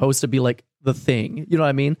that's supposed to be like The Thing. You know what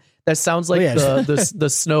I mean? That sounds like the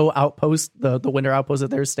snow outpost, the winter outpost that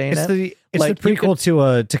they're staying at. It's like, the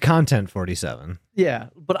prequel to Content 47. Yeah,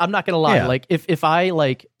 but I'm not gonna lie. Yeah. Like if I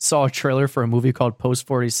like saw a trailer for a movie called Post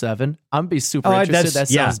 47, I'm be super interested. That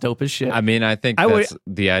sounds dope as shit. I mean, I think that's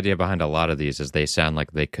the idea behind a lot of these is they sound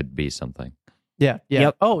like they could be something. Yeah.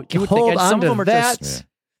 Yep. Oh, you would think some of them are just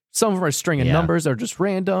some of them are stringing numbers or just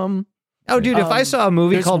random. Oh, dude, if I saw a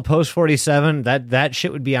movie called Post 47, that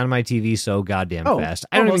shit would be on my TV so goddamn fast.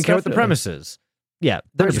 I don't even care what the premise is. Yeah.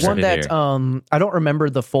 There's one that I don't remember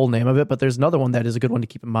the full name of it, but there's another one that is a good one to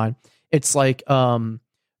keep in mind. It's like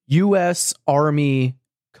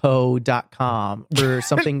usarmyco.com or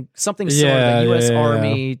something similar to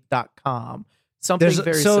usarmy.com. Something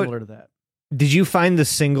similar to that. Did you find the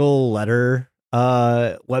single letter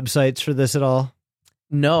websites for this at all?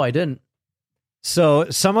 No, I didn't. So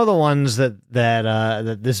some of the ones that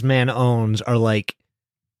this man owns are like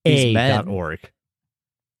a.org.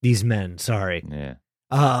 These men, sorry. Yeah.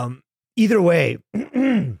 Either way,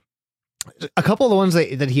 a couple of the ones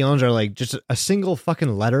that he owns are like just a single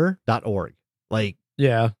fucking letter.org. Like,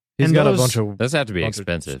 yeah, he's got a bunch of. Those have to be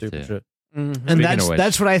expensive too. Shit. Mm-hmm. And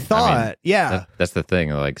that's what I thought. I mean, that's the thing.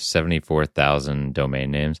 Like 74,000 domain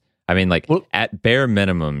names. I mean, like at bare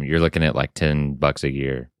minimum, you're looking at like $10 a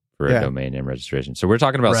year for a domain name registration. So we're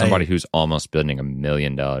talking about somebody who's almost spending $1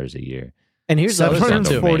 million a year. And here's the other thing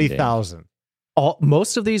too. 740,000.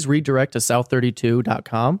 Most of these redirect to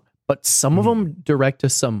south32.com, but some of them direct to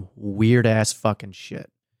some weird ass fucking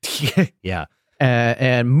shit. Yeah.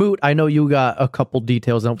 And Moot, I know you got a couple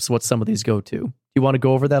details on what some of these go to. You want to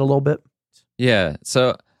go over that a little bit? Yeah.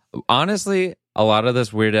 So honestly, a lot of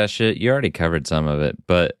this weird ass shit, you already covered some of it,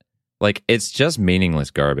 but like it's just meaningless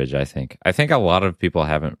garbage, I think. I think a lot of people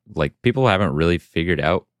haven't really figured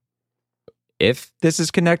out if this is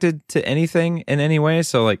connected to anything in any way.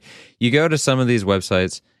 So like you go to some of these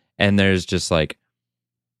websites and there's just like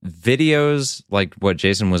videos like what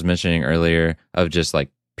Jason was mentioning earlier of just like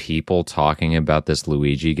people talking about this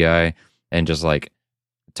Luigi guy and just like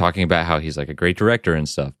talking about how he's like a great director and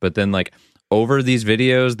stuff. But then like over these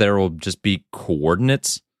videos, there will just be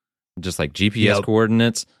coordinates, just like GPS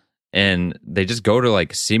coordinates. And they just go to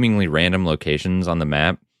like seemingly random locations on the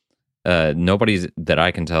map. Nobody that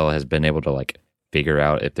I can tell has been able to like figure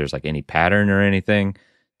out if there's like any pattern or anything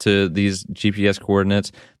to these GPS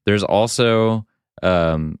coordinates. There's also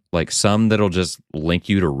like some that'll just link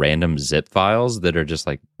you to random zip files that are just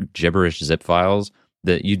like gibberish zip files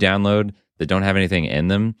that you download that don't have anything in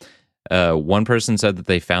them. One person said that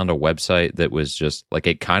they found a website that was just like,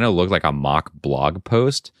 it kind of looked like a mock blog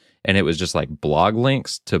post. And it was just like blog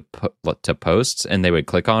links to posts, and they would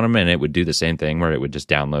click on them, and it would do the same thing where it would just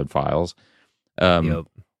download files.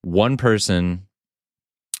 One person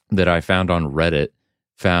that I found on Reddit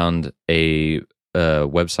found a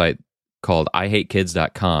website called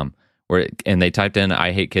ihatekids.com, and they typed in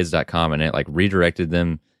ihatekids.com, and it like redirected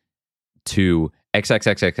them to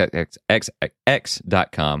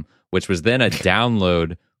xxxxxx.com, which was then a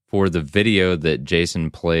download for the video that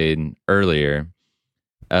Jason played earlier.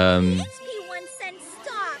 That's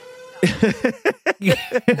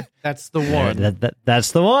the one.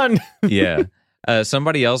 That's the one. Yeah.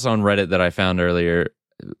 Somebody else on Reddit that I found earlier,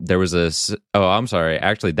 there was I'm sorry.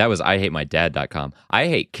 Actually, that was ihatemydad.com.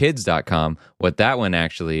 ihatekids.com. What that one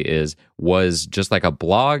actually was just like a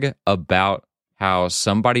blog about how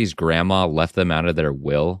somebody's grandma left them out of their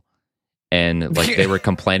will. and like they were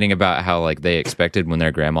complaining about how like they expected when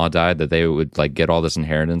their grandma died that they would like get all this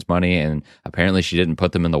inheritance money, and apparently she didn't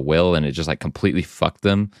put them in the will, and it just like completely fucked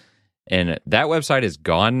them. And that website is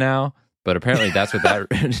gone now, but apparently that's what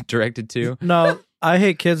that directed to. No,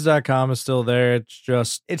 IHateKids.com is still there. It's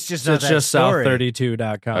just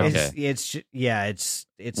South32.com. Okay. It's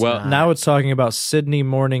Well, not. Now it's talking about Sydney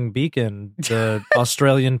Morning Beacon, the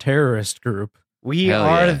Australian terrorist group. We Hell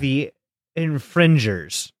are yeah. the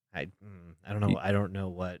infringers. I don't know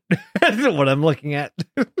what what I'm looking at.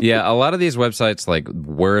 Yeah, a lot of these websites like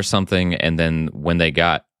were something, and then when they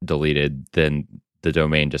got deleted, then the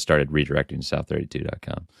domain just started redirecting to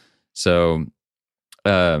south32.com. So,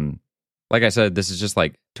 like I said, this is just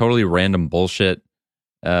like totally random bullshit.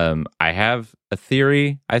 I have a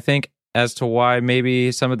theory, I think, as to why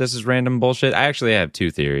maybe some of this is random bullshit. I actually have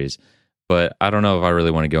two theories, but I don't know if I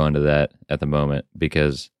really want to go into that at the moment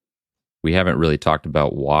because we haven't really talked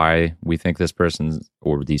about why we think this person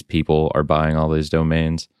or these people are buying all these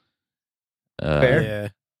domains. Fair. Yeah.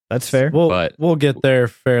 That's fair. We'll get there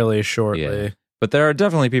fairly shortly. Yeah. But there are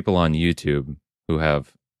definitely people on YouTube who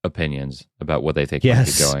have opinions about what they think might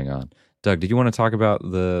be going on. Doug, did you want to talk about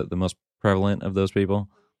the most prevalent of those people?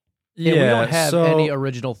 Yeah, we don't have any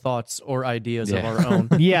original thoughts or ideas of our own.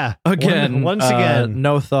 Yeah. Again, once again,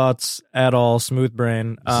 no thoughts at all. Smooth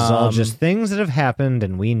brain. this is all just things that have happened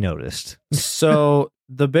and we noticed. So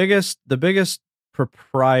the biggest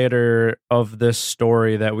proprietor of this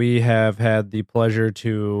story that we have had the pleasure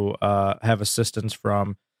to have assistance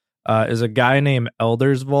from is a guy named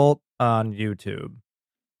Elders Vault on YouTube.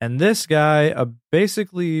 And this guy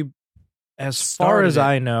basically, as far as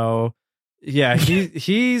I know,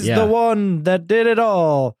 he's the one that did it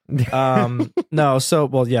all.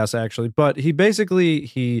 Yes, actually. But he basically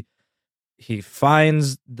he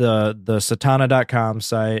finds the satana.com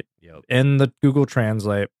site in the Google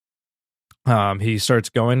Translate. He starts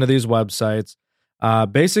going to these websites.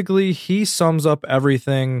 Basically, he sums up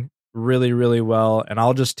everything really, really well, and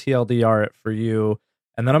I'll just TLDR it for you.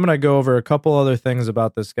 And then I'm going to go over a couple other things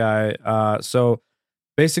about this guy. So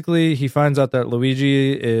basically, he finds out that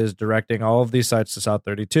Luigi is directing all of these sites to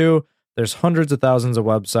South32. There's hundreds of thousands of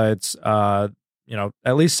websites,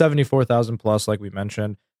 at least 74,000 plus, like we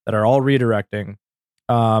mentioned, that are all redirecting.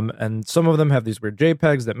 And some of them have these weird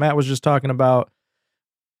JPEGs that Matt was just talking about.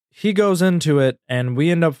 He goes into it, and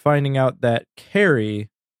we end up finding out that Carrie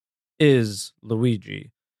is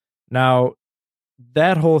Luigi. Now,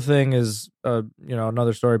 that whole thing is,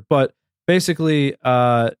 another story. But basically,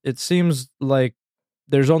 it seems like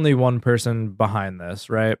there's only one person behind this,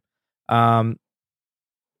 right?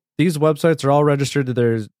 These websites are all registered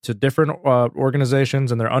to different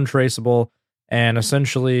organizations, and they're untraceable. And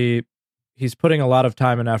essentially, he's putting a lot of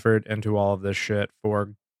time and effort into all of this shit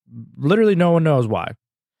for literally no one knows why.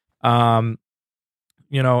 And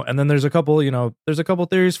then there's a couple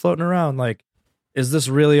theories floating around. Like, is this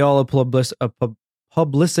really all a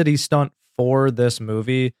publicity stunt for this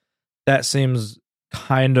movie? That seems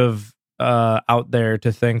kind of out there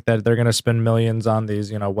to think that they're going to spend millions on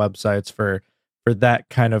these, websites for that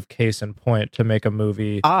kind of case in point to make a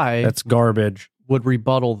movie that's garbage. Would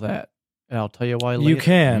rebuttal that, and I'll tell you why later. You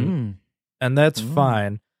can, and that's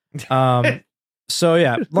fine. So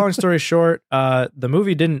yeah, long story short, the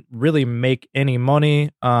movie didn't really make any money.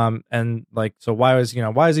 And like, so why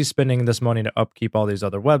is he spending this money to upkeep all these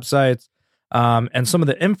other websites? And some of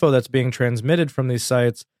the info that's being transmitted from these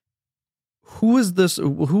sites, who is this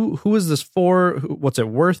for? What's it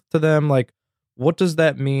worth to them? Like, what does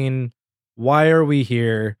that mean? Why are we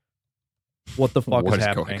here? What the fuck is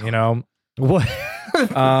happening? What?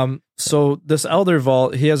 So this Elder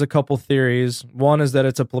Vault, he has a couple theories. One is that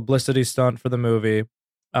it's a publicity stunt for the movie.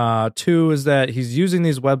 Two is that he's using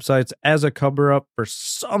these websites as a cover up for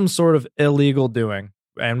some sort of illegal doing.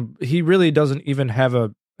 And he really doesn't even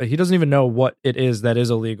know what it is that is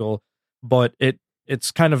illegal, but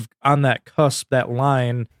it's kind of on that cusp, that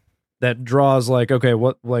line that draws like, okay,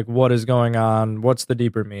 what is going on? What's the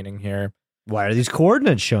deeper meaning here? Why are these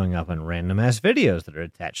coordinates showing up in random ass videos that are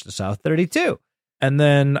attached to South 32? And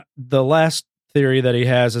then the last theory that he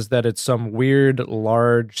has is that it's some weird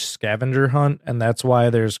large scavenger hunt, and that's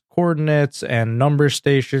why there's coordinates and number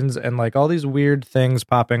stations and like all these weird things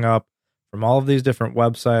popping up from all of these different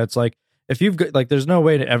websites. Like, if you've got, like, there's no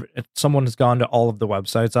way to ever, if someone has gone to all of the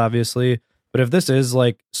websites, obviously, but if this is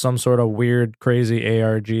like some sort of weird crazy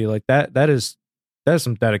ARG, like that is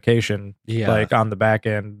some dedication, like on the back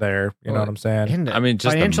end there. You know what I'm saying? And I mean,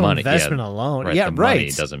 just financial the money, investment alone. Right, Yeah, the right.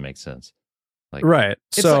 money doesn't make sense. Like, Right.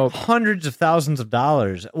 It's So like hundreds of thousands of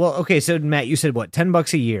dollars. Well, okay, so Matt, you said what,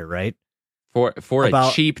 $10 a year, right? For a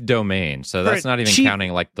about- cheap domain. So For that's a not even cheap-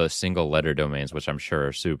 counting like the single letter domains, which I'm sure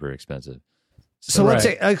are super expensive. So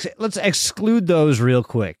let's exclude those real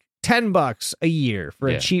quick. $10 a year for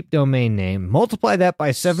Yeah. a cheap domain name. Multiply that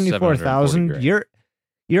by 74,000. $740,000.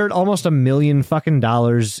 You're at almost $1 million fucking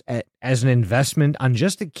dollars as an investment on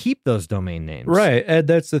just to keep those domain names. Right. And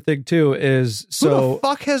that's the thing too, is Who so the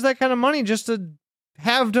fuck has that kind of money just to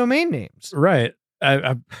have domain names? right.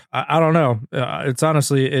 I don't know. It's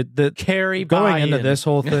honestly Carrie going Byan. into this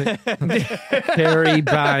whole thing. Carrie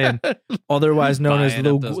Byan, otherwise known as Buying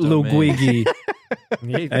up those domains. Luguigi.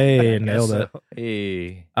 Hey, nailed it.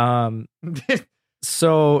 Hey.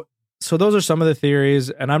 So those are some of the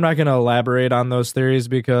theories, and I'm not going to elaborate on those theories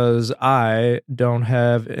because I don't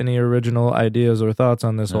have any original ideas or thoughts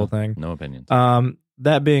on this whole thing. No opinions.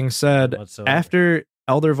 That being said, Whatsoever. after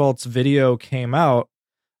Elder Vault's video came out,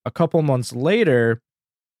 a couple months later,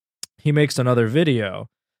 he makes another video.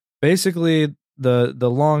 Basically, the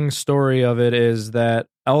long story of it is that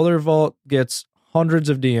Elder Vault gets hundreds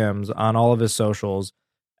of DMs on all of his socials,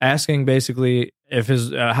 asking basically if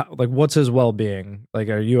his what's his well-being, like,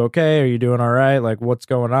 are you okay, are you doing all right, like, what's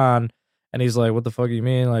going on? And he's like, what the fuck do you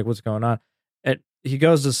mean, like, what's going on? And he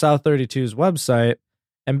goes to South 32's website,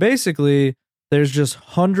 and basically there's just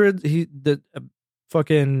hundreds.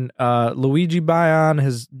 Luigi Byan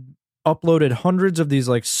has uploaded hundreds of these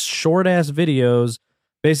like short ass videos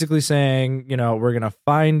basically saying, we're going to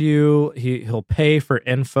find you. He'll pay for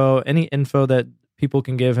any info that people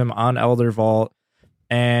can give him on Elder Vault.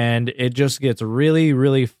 And it just gets really,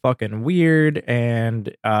 really fucking weird.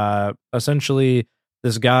 And essentially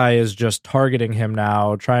this guy is just targeting him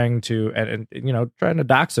now, trying to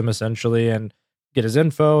dox him essentially and get his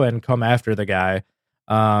info and come after the guy.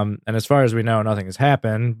 And as far as we know, nothing has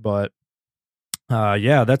happened, but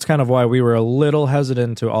that's kind of why we were a little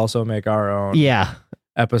hesitant to also make our own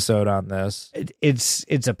episode on this.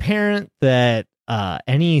 It's apparent that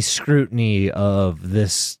any scrutiny of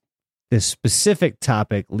this specific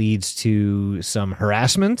topic leads to some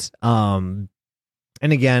harassment. And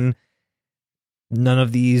again, none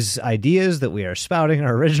of these ideas that we are spouting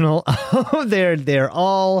are original. They're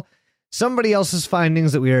all somebody else's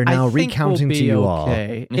findings that we are now recounting to you all.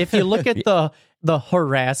 If you look at the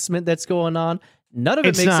harassment that's going on, none of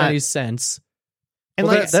it makes any sense. And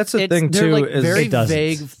that's the thing they're too. like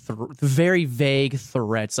Is very vague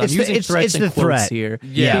threats. I'm It's using threats the in quotes threat. here.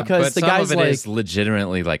 Yeah, because but the some guy's of it like, is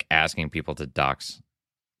legitimately like asking people to dox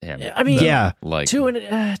him. I mean, like to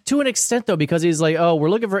an extent though, because he's like, oh, we're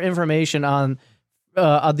looking for information on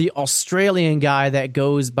the Australian guy that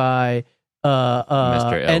goes by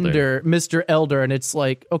Mr. Elder, and it's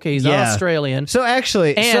like, okay, he's not Australian. So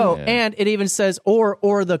actually, and it even says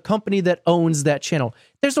or the company that owns that channel.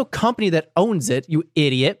 There's no company that owns it, you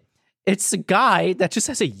idiot. It's a guy that just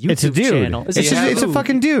has a YouTube it's a dude. channel. It's a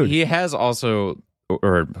fucking dude. He has also,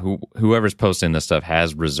 or whoever's posting this stuff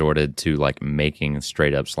has resorted to like making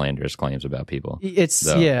straight up slanderous claims about people. It's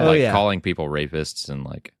calling people rapists and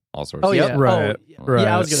like all sorts. Oh of yeah, stuff. Right. Right.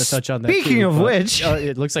 Yeah, I was going to touch on that. Speaking of which,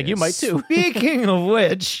 it looks like you might too. Speaking of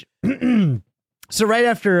which, so right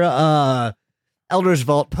after Elder's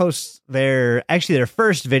Vault posts their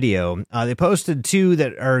first video, they posted two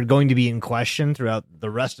that are going to be in question throughout the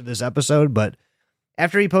rest of this episode. But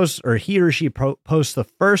after he or she posts the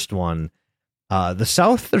first one, the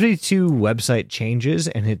South 32 website changes,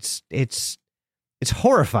 and it's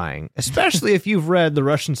horrifying, especially if you've read the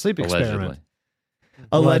Russian sleep experiment.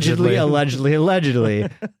 Allegedly.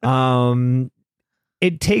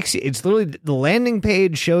 It's literally the landing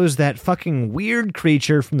page shows that fucking weird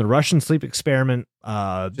creature from the Russian sleep experiment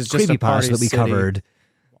creepypasta that we covered.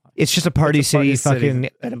 It's just a party city fucking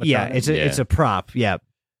it's a prop. Yeah.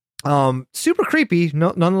 Super creepy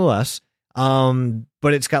nonetheless.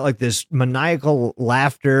 But it's got like this maniacal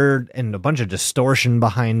laughter and a bunch of distortion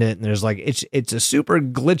behind it, and there's like it's a super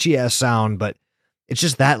glitchy ass sound, but it's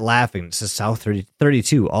just that laughing. It says South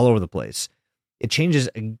 32 all over the place. It changes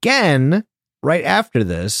again right after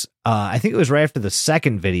this. I think it was right after the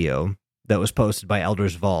second video that was posted by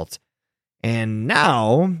Elder's Vault. And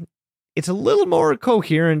now it's a little more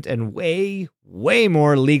coherent and way, way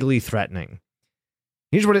more legally threatening.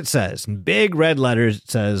 Here's what it says. In big red letters, it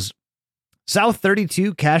says, South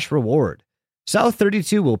 32 cash reward. South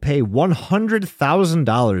 32 will pay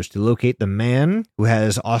 $100,000 to locate the man who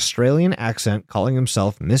has Australian accent calling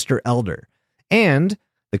himself Mr. Elder, and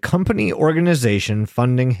the company organization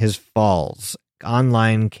funding his false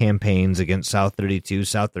online campaigns against South 32,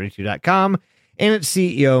 South32.com, and its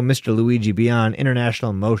CEO, Mr. Luigi Byan,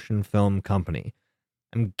 International Motion Film Company.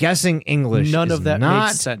 I'm guessing English. None is of that not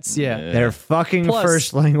makes sense. Yeah. their fucking Plus,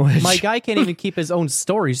 first language. My guy can't even keep his own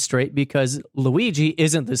story straight because Luigi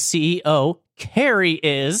isn't the CEO. Carrie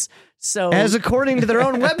is. So, as according to their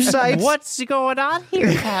own website. What's going on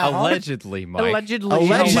here, pal? Allegedly, Mike. Allegedly.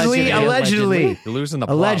 You're losing the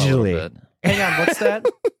plot Allegedly. a little bit. Hang on, what's that?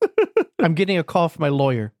 I'm getting a call from my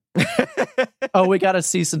lawyer. Oh, we got a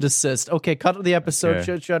cease and desist. Okay, cut the episode.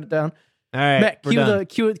 Okay. Shut it down. All right, Matt, we're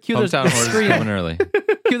cue done. the Hometown horse is screen. coming early.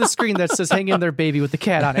 Cue the screen that says "Hang in there, baby" with the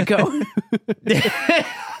cat on it. Go.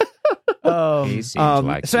 He seems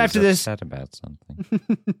like so he's after this- upset about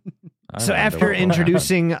something. I So wonder after what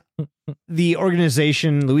introducing the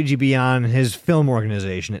organization, Luigi Beyond, his film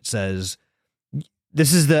organization, it says,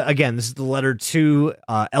 this is the letter to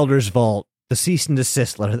Elder's Vault, the cease and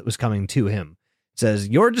desist letter that was coming to him. It says,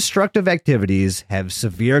 your destructive activities have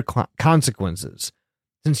severe consequences.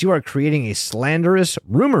 Since you are creating a slanderous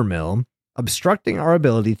rumor mill, obstructing our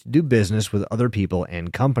ability to do business with other people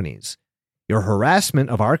and companies. Your harassment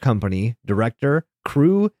of our company, director,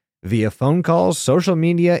 crew, via phone calls, social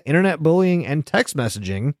media, internet bullying, and text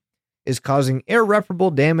messaging is causing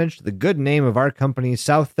irreparable damage to the good name of our company,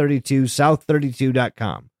 South32,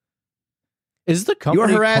 South32.com. Is the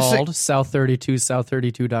company harassing- called South32,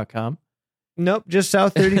 South32.com? Nope, just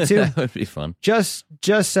South32. that would be fun. just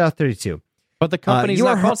South32. But the company's you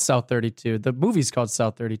not are called South32. The movie's called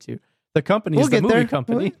South32. The company is We'll the get movie there.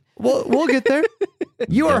 company. We'll get there.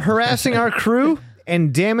 You are harassing our crew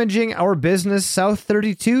and damaging our business,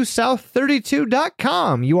 South32,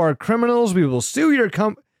 South32.com. You are criminals. We will sue your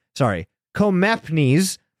Comapnes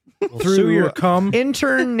through sue your cum.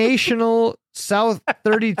 International South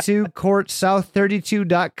 32 Court,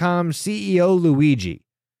 South32.com CEO Luigi.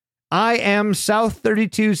 I am South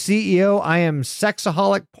 32 CEO. I am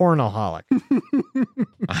sexaholic pornoholic.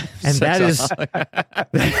 And that is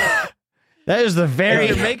that is the very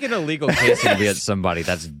If you're making a legal case against somebody,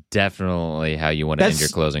 that's definitely how you want to end your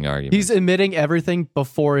closing argument. He's admitting everything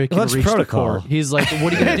before it can That's reach protocol. the court. He's like,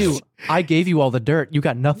 what are you going to do? I gave you all the dirt. You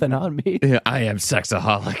got nothing on me. I am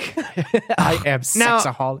sexaholic. I am Now-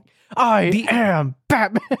 sexaholic. I am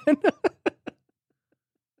Batman.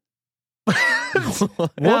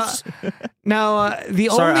 Whoops. Now, the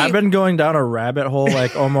Sorry, only I've been going down a rabbit hole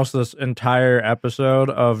like almost this entire episode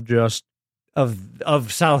of just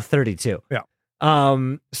of South 32. Yeah.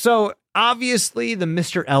 So obviously the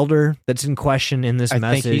Mr. Elder that's in question in this I think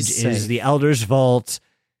message he's is safe. the Elder's Vault.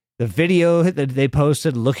 The video that they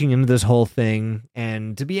posted looking into this whole thing,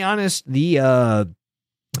 and to be honest, the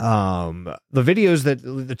videos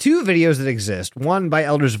the two videos that exist, one by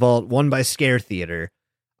Elder's Vault, one by Scare Theater,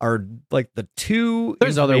 are like the two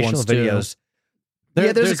There's other informational ones, too.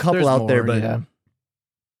 videos. There's a couple out there, more, but yeah.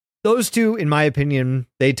 those two, in my opinion,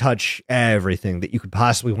 they touch everything that you could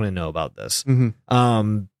possibly want to know about this.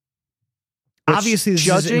 Mhm. Obviously, this is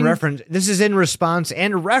in judging- reference. This is in response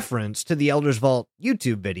and reference to the Elder's Vault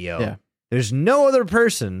YouTube video. Yeah. There's no other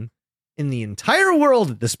person in the entire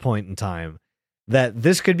world at this point in time that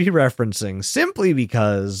this could be referencing, simply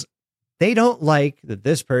because they don't like that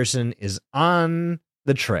this person is on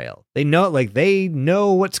the trail. They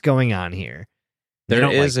know what's going on here. They There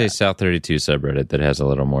don't is like a that. South 32 subreddit that has a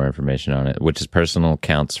little more information on it, which is personal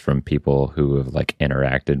accounts from people who have like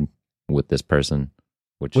interacted with this person.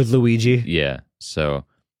 Which with Luigi, yeah, so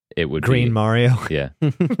it would Green be, Mario. Yeah,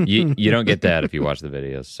 you don't get that if you watch the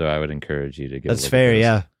videos. So I would encourage you to give. That's a look fair,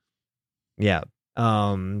 at yeah.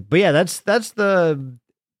 But yeah, that's the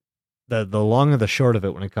long and the short of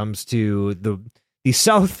it when it comes to the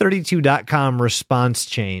South32.com response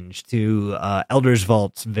change to Elder's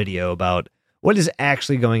Vault's video about what is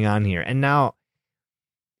actually going on here. And now,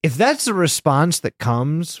 if that's the response that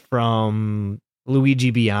comes from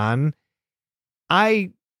Luigi Beyond,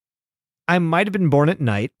 I might have been born at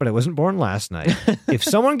night, but I wasn't born last night. If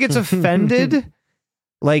someone gets offended,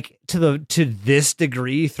 like to this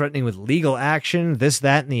degree, threatening with legal action, this,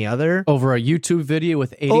 that, and the other, Over a YouTube video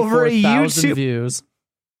with Over a 84,000 YouTube- views.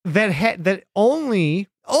 that only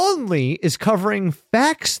is covering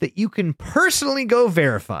facts that you can personally go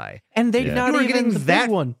verify. And they're Yeah. not You are even getting the that-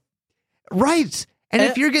 big one. Right. And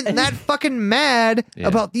if you're getting that fucking mad Yeah.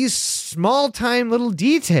 about these small time little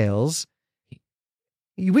details,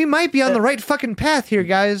 we might be on the right fucking path here,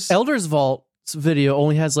 guys. Elder's Vault's video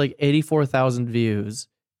only has like 84,000 views.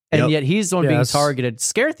 And Yep. yet he's the one being Yes. targeted.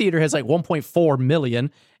 Scare Theater has like 1.4 million.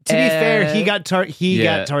 To be fair, he And- got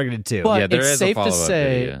Yeah. got targeted too. But Yeah, there it's is a safe to follow-up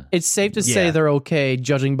say video. it's safe to Yeah. say they're okay,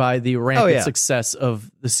 judging by the rampant yeah. success of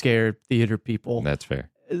the Scare Theater people. That's fair.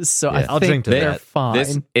 So Yeah. I I'll think drink to they're that.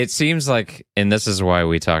 fine. It seems like, and this is why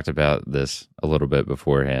we talked about this a little bit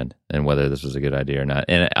beforehand, and whether this was a good idea or not.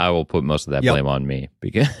 And I will put most of that Yep. blame on me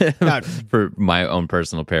because for my own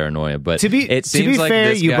personal paranoia. But To be fair,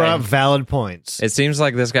 this you guy- brought up valid points. It seems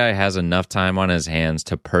like this guy has enough time on his hands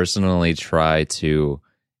to personally try to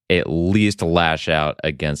at least lash out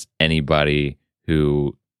against anybody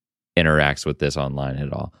who interacts with this online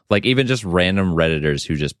at all. Like even just random Redditors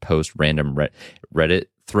who just post random Reddit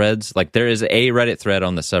threads. Like there is a Reddit thread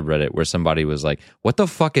on the subreddit where somebody was like, what the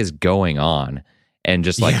fuck is going on? And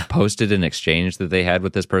just like posted an exchange that they had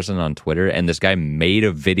with this person on Twitter. And this guy made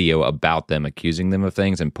a video about them, accusing them of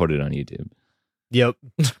things, and put it on YouTube. Yep.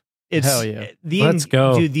 It's Hell yeah. Let's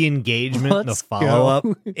go. Dude, the engagement, Let's the follow up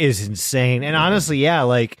is insane. And honestly, yeah,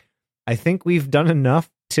 like I think we've done enough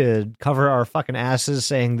to cover our fucking asses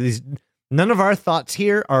saying these none of our thoughts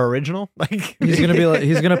here are original. Like He's gonna be like,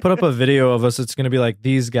 he's gonna put up a video of us. It's gonna be like,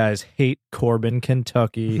 these guys hate Corbin,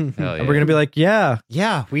 Kentucky, Hell and yeah. we're gonna be like, yeah,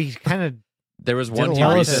 yeah, we kind of There was one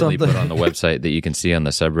Tell he us recently put something. on the website that you can see on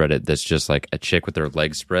the subreddit that's just like a chick with her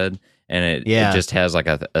legs spread, and it just has like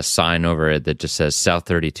a sign over it that just says South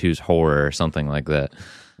 32's horror or something like that.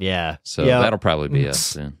 yeah. So Yeah. that'll probably be us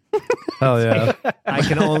soon. hell yeah. I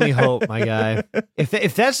can only hope, my guy.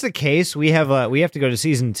 If that's the case, we have to go to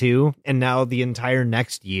season 2, and now the entire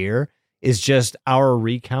next year is just our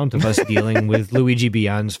recount of us dealing with Luigi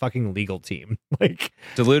Beyond's fucking legal team. Like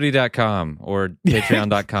Dluti.com or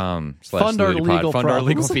patreon.com Fund our legal Fund our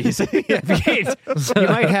legal problems. fees. you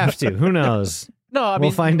might have to. Who knows? No, I mean,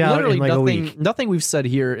 We'll find out literally in like a nothing. week. Nothing we've said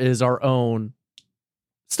here is our own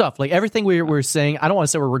stuff. Like everything we're saying, I don't want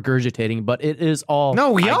to say we're regurgitating, but it is all.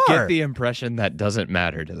 No, we I are. get the impression that doesn't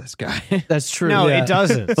matter to this guy. That's true. No, yeah. it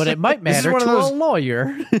doesn't. But it might This is matter one to of those- a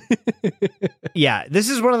lawyer. Yeah, this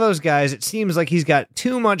is one of those guys. It seems like he's got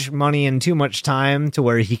too much money and too much time to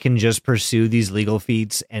where he can just pursue these legal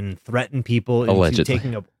feats and threaten people into Allegedly.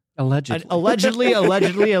 taking a Allegedly.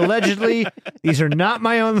 allegedly. These are not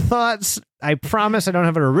my own thoughts. I promise I don't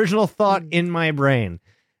have an original thought in my brain.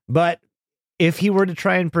 But if he were to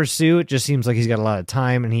try and pursue, it just seems like he's got a lot of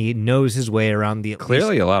time and he knows his way around the at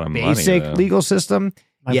Clearly least a lot of money. basic though. legal system.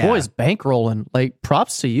 My Yeah. boy's bankrolling. Like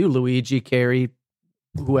props to you, Luigi, Carey,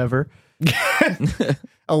 whoever.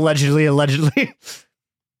 Allegedly.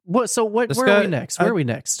 What? So what? This Where guy- are we next? Where are we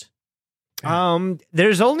next?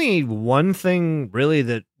 There's only one thing really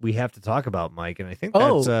that we have to talk about, Mike, and I think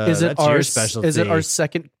that's, is it that's your our specialty. Is it our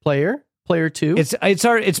second player? Player 2?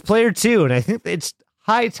 It's player 2, and I think it's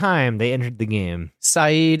high time they entered the game.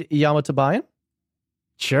 Saeed Yamatabayan.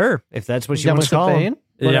 Sure, if that's what you want to call him.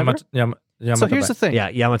 Whatever. So here's the thing.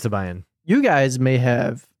 Yeah, Yamatabayan. You guys may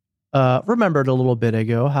have remembered a little bit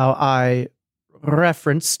ago how I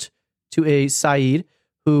referenced to a Saeed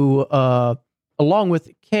who, along with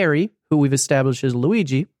Carey, who we've established as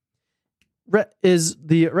Luigi, is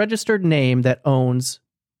the registered name that owns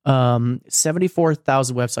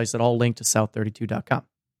 74,000 websites that all link to south32.com.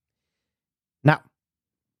 Now,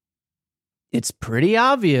 it's pretty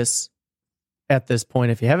obvious at this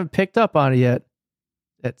point, if you haven't picked up on it yet,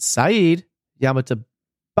 that Saeed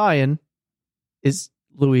Yamatabayan is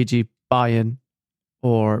Luigi Bayan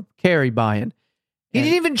or Carey Bayan. He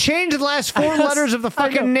didn't even change the last 4 letters of the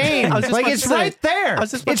fucking name. I was just Like about it's to say. right there. I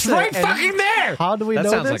was just about It's to say, right and- fucking there. How do we That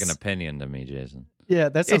know sounds this? like an opinion to me, Jason. Yeah,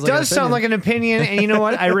 that It sounds does sound like an opinion, and you know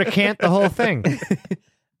what? I recant the whole thing.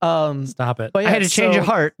 Stop it. But yeah, I had to change so of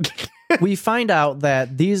heart. we find out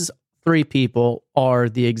that these 3 people are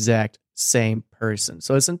the exact same person.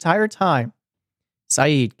 So this entire time,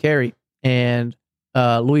 Saeed, Carey, and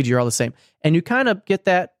Luigi are all the same. And you kind of get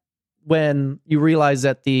that when you realize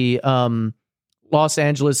that the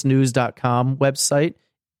LosAngelesNews.com website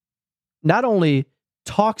not only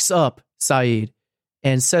talks up Saeed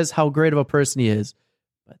and says how great of a person he is,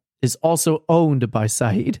 but is also owned by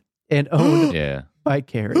Saeed and owned Yeah. by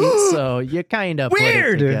Carey. So you kind of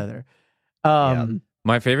Weird. put it together.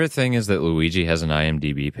 My favorite thing is that Luigi has an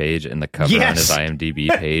IMDb page, and the cover on his Yes. IMDb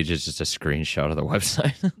page is just a screenshot of the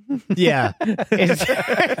website. Yeah,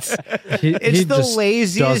 it's He the just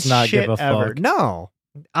laziest does not shit give a ever. fuck. No,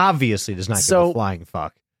 obviously does not give So- a flying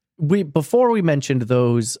fuck. Before we mentioned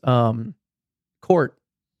those court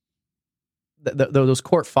those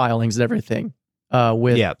court filings and everything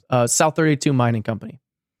with Yeah. South 32 Mining Company.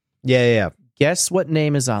 Yeah. Guess what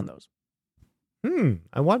name is on those?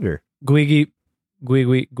 I wonder. Gwiggy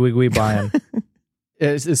Bayan.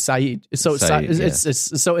 It's Saeed. So Saeed,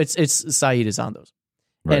 it's Saeed is on those.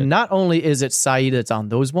 Right. And not only is it Saeed that's on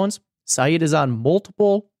those ones, Saeed is on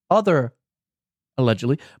multiple other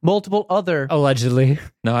allegedly, multiple other. Allegedly.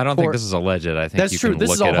 No, I don't think this is alleged. I think That's you true. can This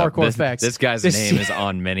look is all it up. hardcore facts. This guy's name is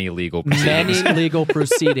on many legal proceedings. Many legal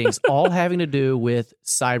proceedings, all having to do with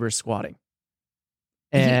cyber squatting.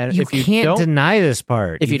 And you if you can't don't deny this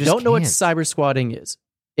part. If you just don't know what can't. cyber squatting is,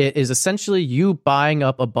 it is essentially you buying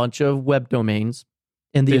up a bunch of web domains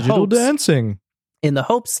in the Digital hopes, dancing. in the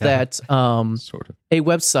hopes that Sort of. a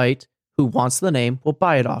website who wants the name will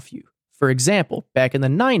buy it off you. For example, back in the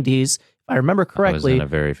 90s, if I remember Was correctly, in a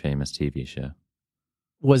very famous TV show.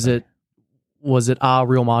 was it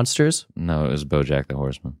Real Monsters? No, it was BoJack the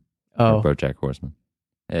Horseman. Oh, Or BoJack Horseman.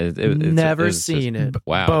 never it's seen it.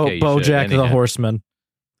 Wow. okay, you should. BoJack the Anyhow. Horseman.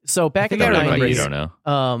 So back in think the I remember 90s, you don't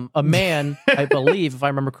know. a man, I believe, if I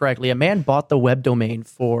remember correctly, a man bought the web domain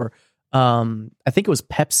for, I think it was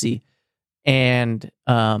Pepsi. And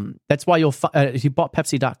that's why you'll find, he bought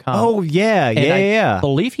Pepsi.com. Oh, yeah. And I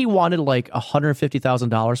believe he wanted like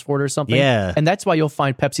 $150,000 for it or something. Yeah. And that's why you'll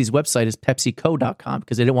find Pepsi's website is PepsiCo.com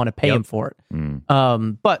because they didn't want to pay him for it.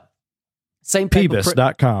 Mm. But same type of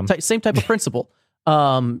Peebus.com. same type of principle.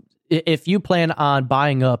 If you plan on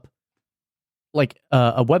buying up like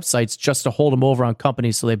a websites just to hold them over on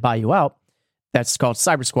companies so they buy you out, that's called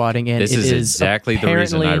cyber squatting. And This it is exactly the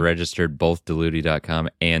reason I apparently- registered both Dluti.com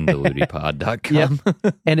and DlutiPod.com.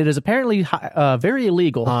 Yep. And it is apparently very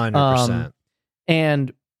illegal. 100%.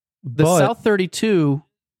 And the But- South 32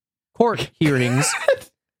 court hearings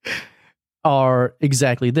are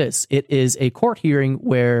exactly this. It is a court hearing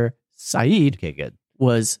where Saeed Okay, good.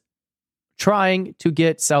 was trying to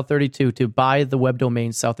get South 32 to buy the web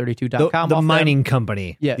domain south32.com The off mining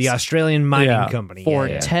company. Yes. The Australian mining Yeah. company. them for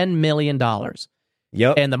Yeah, yeah. $10 million.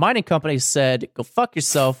 Yep. And the mining company said, go fuck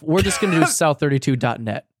yourself. We're just going to do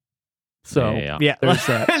south32.net. So yeah. there's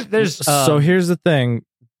that. There's So here's the thing.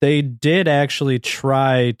 They did actually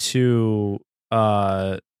try to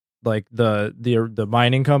like the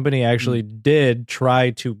mining company actually did try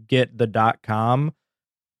to get the .com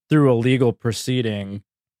through a legal proceeding,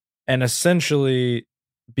 and essentially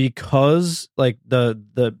because like the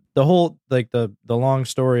whole like the long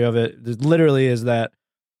story of it literally is that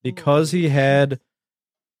because he had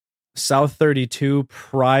South 32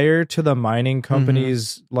 prior to the mining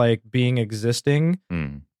companies like being existing,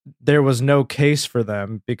 Mm. there was no case for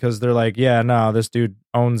them because they're like, yeah, no, this dude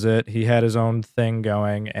owns it. He had his own thing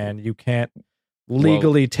going, and you can't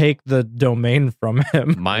legally take the domain from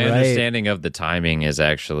him. My Right. understanding of the timing is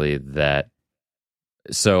actually that.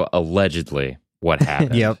 So allegedly, what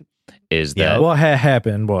happened Yep. is Yeah. that What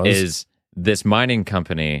happened was is this mining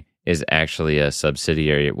company is actually a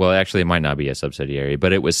subsidiary. Well, actually, it might not be a subsidiary,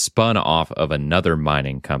 but it was spun off of another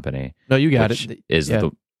mining company. No, you got which it. Is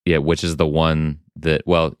Yeah. which is the one that,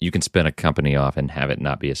 well, you can spin a company off and have it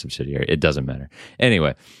not be a subsidiary. It doesn't matter.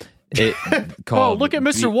 Anyway, it Oh, called look at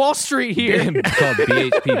Mr. Wall Street here. called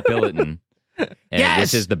BHP Billiton. And Yes!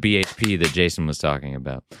 which is the BHP that Jason was talking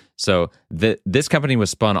about. So this company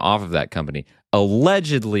was spun off of that company.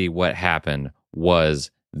 Allegedly, what happened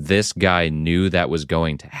was this guy knew that was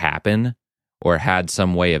going to happen, or had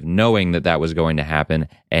some way of knowing that was going to happen,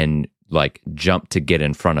 and like jumped to get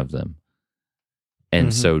in front of them.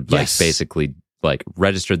 And so like Yes. basically like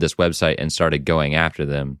registered this website and started going after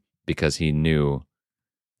them because he knew.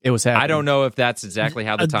 It was happening. I don't know if that's exactly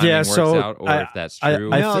how the timing yeah, works so out, or I- if that's I,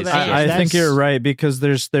 true. I, No, thi- that's- I that's- think you're right because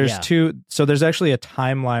there's Yeah. two. So there's actually a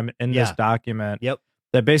timeline in this Yeah. document. Yep.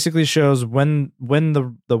 That basically shows when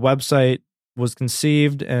the website was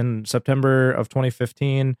conceived in September of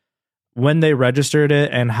 2015, when they registered it,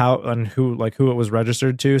 and how and who it was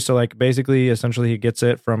registered to. So like basically, essentially, he gets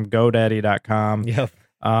it from GoDaddy.com. Yep.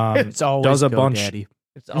 It's always does a Go bunch Daddy.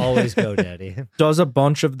 It's always GoDaddy. does a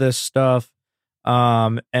bunch of this stuff.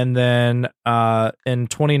 And then in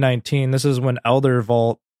 2019, this is when Elder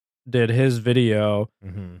Vault did his video.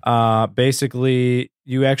 Mhm. Basically,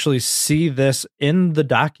 you actually see this in the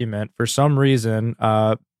document for some reason.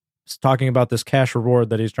 It's talking about this cash reward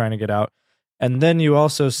that he's trying to get out, and then you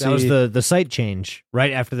also see That was the site change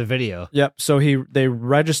right after the video. Yep. So they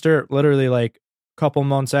register literally like a couple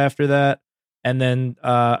months after that, and then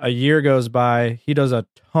a year goes by. He does a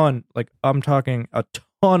ton, like I'm talking a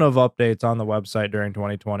ton of updates on the website during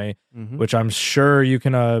 2020, Mhm. which I'm sure you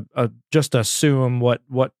can just assume what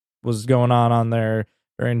was going on there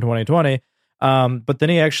during 2020. But then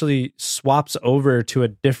he actually swaps over to a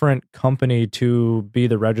different company to be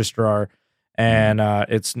the registrar. And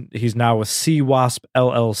he's now with CWASP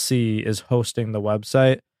LLC is hosting the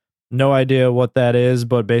website. No idea what that is,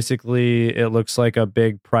 but basically it looks like a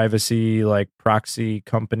big privacy like proxy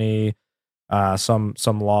company. some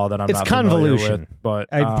law that I'm It's not familiar convolution. with. But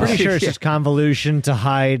I'm pretty sure it's just convolution to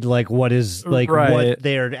hide like what is like Right. what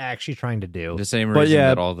they're actually trying to do. The same But reason yeah.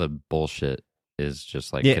 that all the bullshit is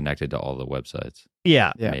just like Yeah. connected to all the websites.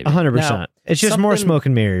 Yeah, Yeah. Maybe. 100%. Now, It's just more something- smoke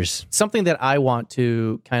and mirrors. Something that I want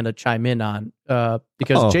to kind of chime in on,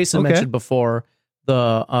 because Jason okay. mentioned before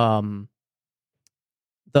the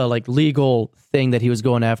like legal thing that he was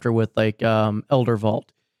going after with like Elder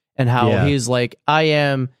Vault, and how Yeah. he's like,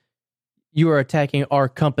 you are attacking our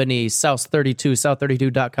company, South32,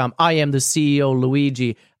 South32.com. I am the CEO,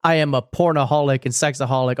 Luigi. I am a pornaholic and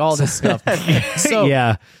sexaholic, all this stuff. So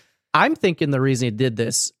yeah, I'm thinking the reason he did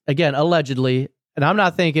this, again, allegedly, and I'm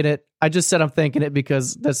not thinking it. I just said I'm thinking it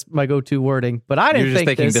because that's my go-to wording. But I didn't You're just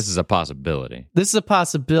think thinking this is a possibility. this is a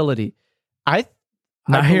possibility. I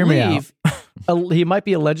Now hear me out. believe he might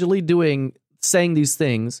be allegedly saying these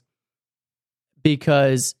things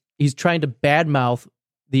because he's trying to badmouth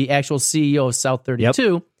the actual CEO of South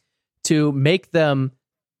 32 to make them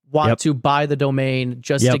want to buy the domain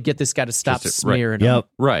just to get this guy to stop Just to- right. smearing him.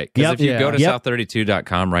 Right. Because Yep. if you go to Yep.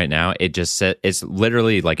 south32.com right now, it just it's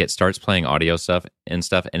literally like it starts playing audio stuff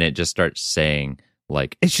and it just starts saying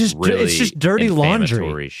like It's just- really it's just dirty laundry.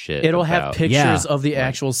 inflammatory shit. It'll have about- pictures of the like-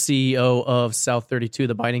 actual CEO of South 32,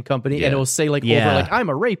 the mining company, Yeah. and it will say like over like, I'm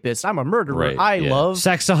a rapist, I'm a murderer, Right, I yeah. love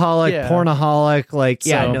sexaholic, Yeah. pornaholic. Like,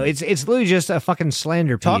 So- no, it's literally just a fucking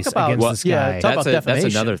slander Talk piece about- against well, this yeah, guy. talk about That's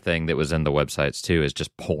defamation. another thing that was in the websites too, is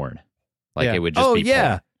just porn. Like Yeah. it would just be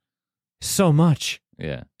porn.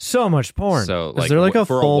 so much porn. So Is there like a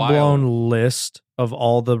for full while- blown list of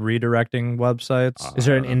all the redirecting websites? Is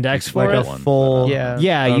there an index for like it? a full? Yeah.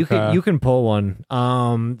 Yeah, you Okay. can pull one.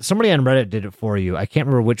 Somebody on Reddit did it for you. I can't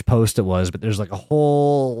remember which post it was, but there's like a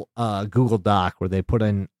whole Google Doc where they put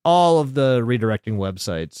in all of the redirecting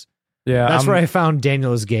websites. Yeah, That's where I found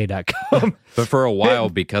danielisgay.com. But for a while,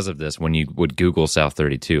 because of this, when you would Google South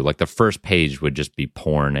 32, like the first page would just be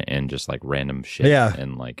porn and just like random shit. Yeah.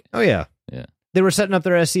 And like, Oh yeah. Yeah. They were setting up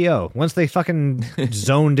their SEO. Once they fucking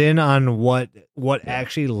zoned in on what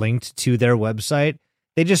actually linked to their website,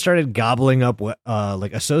 they just started gobbling up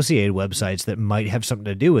like associated websites that might have something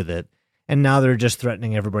to do with it. And now they're just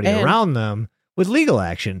threatening everybody And- around them with legal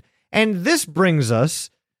action. And this brings us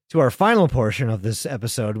to our final portion of this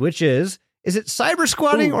episode, which is it cyber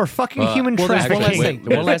squatting or fucking human well, there's trafficking? one last thing.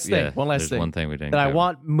 One last yeah, thing. One last there's thing. one thing we didn't that I cover.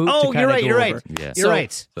 want Moot to Oh, kind you're of right. go You're right. over. Yeah. You're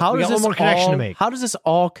right. How We does got one this more connection all, to make. How does this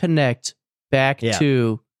all connect back Yeah.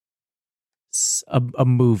 to a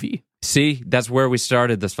movie? See, that's where we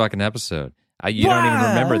started this fucking episode. You don't even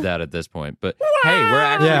remember that at this point, but hey, we're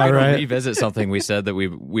actually Yeah, going right. to revisit something we said that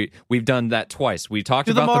we've done that twice. We talked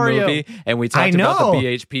Do the about the Mario. movie and we talked I about know. the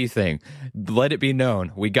BHP thing. Let it be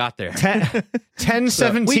known, we got there.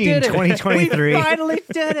 10/17, We did it. 2023. We finally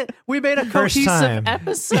did it. We made a First cohesive time.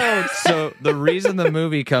 episode. So the reason the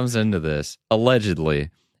movie comes into this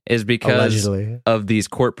allegedly is because Allegedly. of these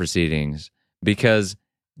court proceedings, because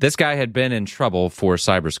this guy had been in trouble for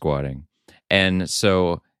cyber squatting, and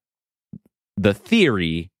so the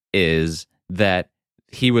theory is that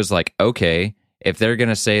he was like, okay, if they're going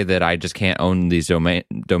to say that I just can't own these domain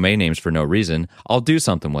names for no reason, I'll do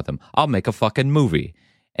something with them. I'll make a fucking movie.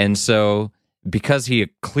 And so because he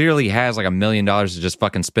clearly has like $1 million to just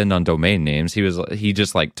fucking spend on domain names, he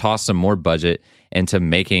just like tossed some more budget into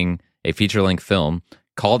making a feature-length film,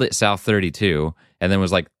 called it South 32, and then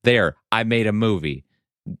was like, there, I made a movie.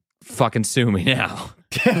 Fucking sue me now.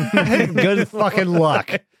 Good fucking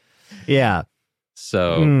luck. Yeah.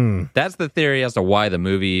 So that's the theory as to why the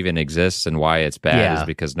movie even exists and why it's bad Yeah. is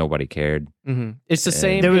because nobody cared. Mhm. It's the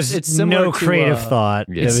same. There was it's similar no to, creative thought.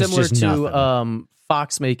 yeah. It It's was similar just to nothing.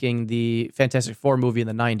 Fox making the Fantastic Four movie in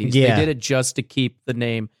the 90s. Yeah. They did it just to keep the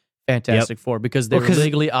name Fantastic Four because they Well, were 'cause-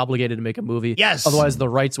 legally obligated to make a movie. Yes. Otherwise, the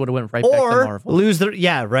rights would have went right back to Or Marvel. lose the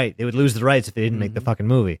They would lose the rights if they didn't make the fucking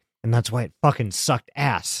movie, and that's why it fucking sucked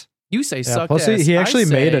ass. You say Yeah, suck plus ass. he I actually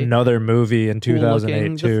made say another movie in cool looking 2008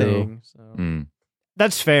 The too. Thing, so. Mm.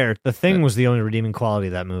 That's fair. The Thing was the only redeeming quality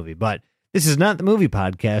of that movie, but this is not the movie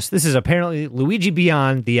podcast. This is apparently Luigi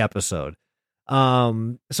Beyond the episode.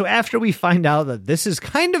 So after we find out that this is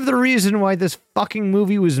kind of the reason why this fucking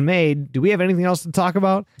movie was made, do we have anything else to talk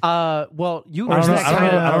about? Well, you I don't, know, that I, don't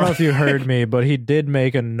kinda- know, I don't know if you heard me, but he did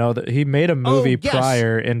make another. He made a movie yes.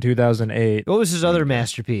 prior in 2008. What was his other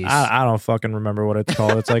masterpiece? I don't fucking remember what it's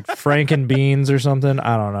called. It's like Frank and Beans or something.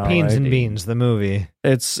 I don't know. Beans Like, and Beans, the movie.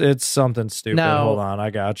 It's something stupid. Now- Hold on, I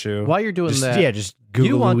got you. while you're doing Just, that, just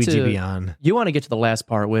Google want Luigi to- Beyond. you want to get to the last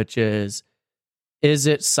part, which is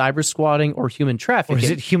it cyber squatting or human Or trafficking?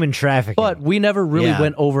 is it human trafficking? But we never really Yeah.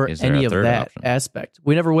 went over Is there any a of third that option? aspect.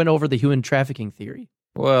 We never went over the human trafficking theory.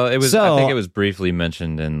 Well, it was. So- I think it was briefly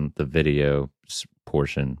mentioned in the video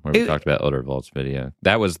portion where we talked about Elder Vault's video.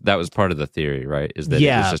 That was part of the theory, right? Is that it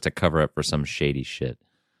was just a cover up for some shady shit.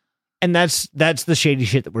 And that's the shady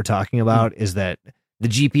shit that we're talking about, is that the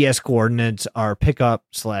GPS coordinates are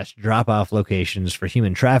pickup/drop off locations for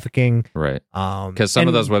human trafficking. Right. Because some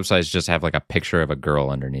of those websites just have like a picture of a girl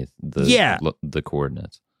underneath the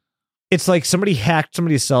coordinates. It's like somebody hacked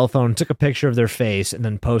somebody's cell phone, took a picture of their face, and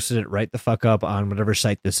then posted it right the fuck up on whatever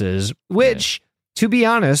site this is. Which, to be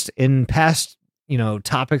honest, in past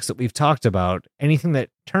topics that we've talked about, anything that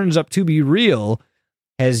turns up to be real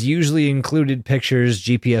has usually included pictures,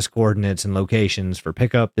 GPS coordinates, and locations for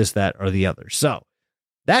pickup, this, that, or the other. So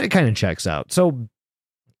that kind of checks out. So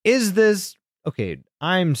is this okay?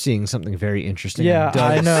 I'm seeing something very interesting. Yeah,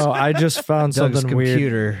 I know. I just found Doug's something weird.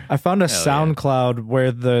 computer. I found a SoundCloud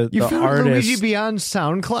where the found artist. Luigi Beyond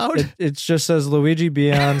SoundCloud? It just says Luigi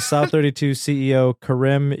Beyond, South 32 CEO,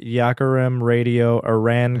 Karim Yakarim Radio,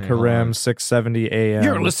 Iran Karim 670 AM.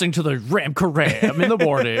 You're listening to the Ram Karam in the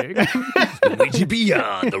morning. Luigi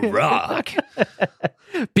Beyond the Rock.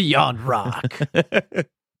 Beyond Rock.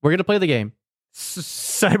 We're going to play the game.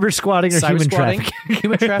 Cyber squatting or human trafficking?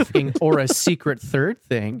 Human trafficking, or a secret third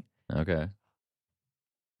thing. Okay.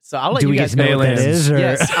 So I'll let Do you we guys get to know know what what that that is. is, or-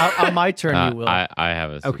 Yes, on my turn you will. I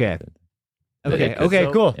have a Okay. secret Okay,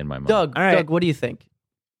 so- cool. in my mind. Doug, All right. Doug, what do you think?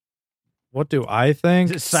 What do I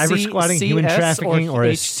think? Is it cyber squatting, human CS trafficking, or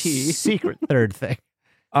a HT? secret third thing?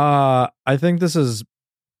 I think this is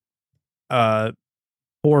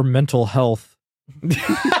for mental health.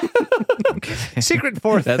 Secret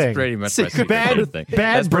fourth That's thing. pretty much my Secret secret bad- third thing. bad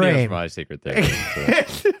That's pretty brain. much my secret thing.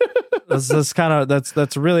 So.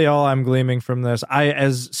 That's really all I'm gleaming from this. I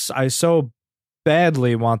so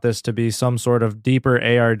badly want this to be some sort of deeper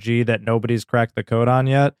ARG that nobody's cracked the code on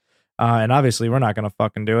yet. And obviously we're not going to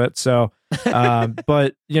fucking do it. So,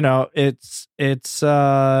 but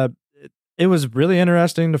it was really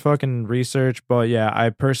interesting to fucking research. But yeah, I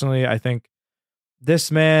think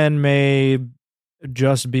this man may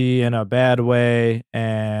just be in a bad way.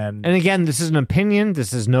 And again, this is an opinion.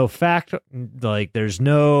 This is no fact. Like, there's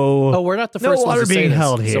no. Oh, we're not the No first water ones to say being this,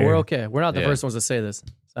 held so here. we're okay. We're not the Yeah. first ones to say this.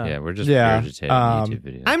 So. Yeah, we're just Yeah, regurgitating YouTube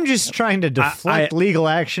videos. I'm just trying to deflect legal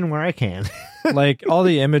action where I can. like all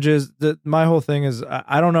the images, my whole thing is,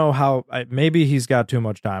 I don't know how, maybe he's got too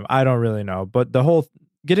much time. I don't really know. But the whole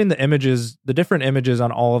getting the images, the different images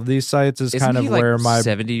on all of these sites is Isn't kind of he like where my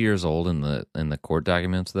 70 years old in the court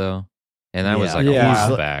documents though, and that was Yeah. like Yeah. a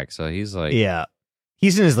while back. So he's like Yeah.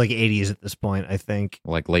 He's in his like 80s at this point, I think.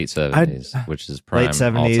 like late 70s, which is prime Late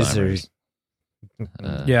 70s or- Alzheimer's.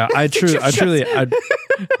 yeah, I truly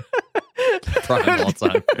Prime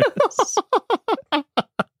Alzheimer's.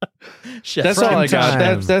 that's all I got.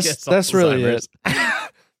 Sometimes. That's really it.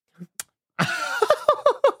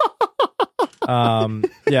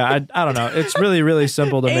 Yeah, I don't know. It's really, really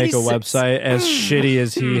simple to make a 86. website as shitty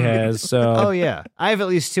as he has. So Oh, yeah. I have at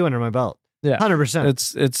least two under my belt. yeah,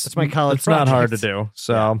 100%. it's my college It's not hard to project. do.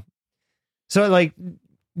 So So, like,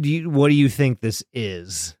 what do you think this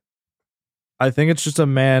is? I think it's just a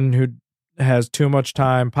man who has too much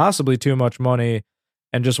time, possibly too much money,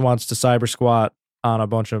 and just wants to cyber squat on a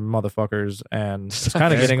bunch of motherfuckers and is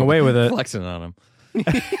kind of getting away with it. Flexing on him.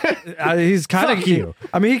 He's kind Fuck of you.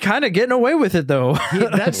 I mean, he kind of getting away with it though.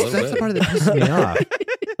 That's A little the bit. part that pisses me off.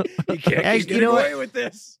 You can't Hey, keep you getting know what? away with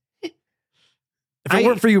this. If it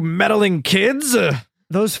weren't for you meddling kids,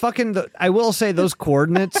 Those fucking, I will say those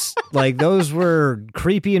coordinates, like those were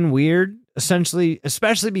creepy and weird, essentially,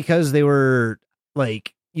 especially because they were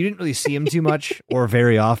like, you didn't really see them too much or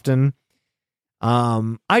very often.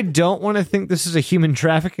 I don't want to think this is a human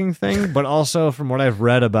trafficking thing, but also from what I've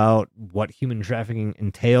read about what human trafficking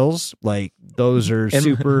entails, like those are And-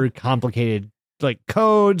 super complicated, like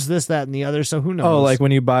codes, this, that, and the other. So who knows? oh, like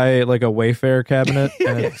when you buy like a Wayfair cabinet,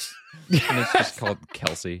 and it's, And it's just called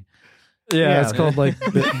Kelsey. yeah, it's called like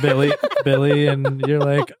Billy, and you're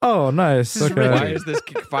like, oh, nice. This is Okay. Why is this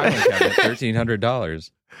filing cabinet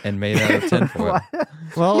 $1,300 and made out of tinfoil?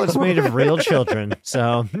 well, it's made of real children.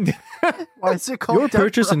 So Why is it called Your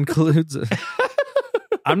purchase includes.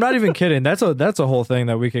 I'm not even kidding. That's a whole thing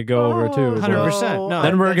that we could go over too. 100%. No.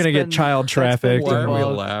 Then we're That's gonna get been- child that's been trafficked. Why are we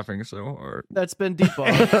debunked. laughing so hard? That's been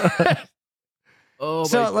debunked. Oh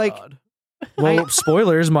So, my like- God. Well,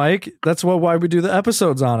 spoilers, Mike. That's why we do the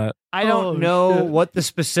episodes on it. I don't Oh, know shit. what the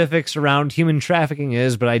specifics around human trafficking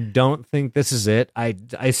is, but I don't think this is it. I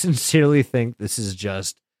sincerely think this is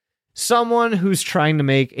just someone who's trying to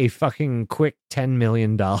make a fucking quick $10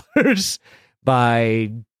 million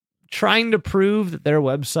by trying to prove that their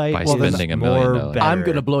website By is spending $1 million. more better. I'm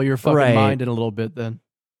gonna blow your fucking Right. mind in a little bit then.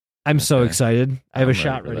 I'm so Okay. excited. I have I'm a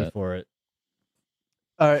shot ready for ready that. for it.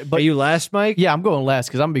 All right, Are but you last, Mike? yeah, I'm going last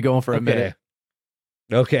because I'm gonna be going for a minute.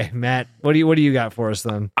 Okay, Matt. What do you got for us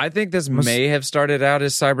then? I think this may have started out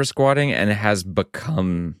as cyber squatting and it has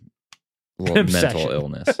become mental Obsession.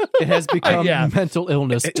 illness. It has become Yeah. mental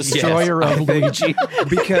illness, destroyer Yes, of Luigi.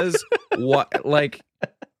 Because what, like,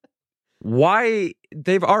 why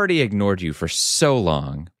they've already ignored you for so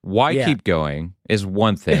long? Why Yeah. keep going is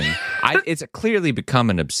one thing. It's clearly become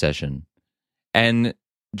an obsession, and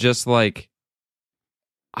just like,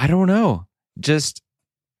 I don't know. Just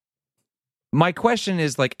my question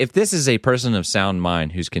is like, if this is a person of sound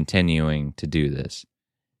mind who's continuing to do this,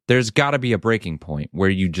 there's got to be a breaking point where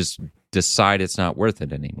you just decide it's not worth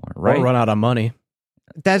it anymore, right? Or run out of money.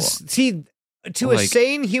 See, to a like-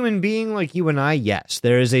 sane human being like you and I, yes,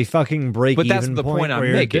 there is a fucking break. But that's the point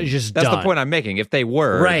I'm making. Just That's done. the point I'm making. If they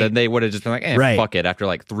were, Right. then they would have just been like, Right. fuck it, after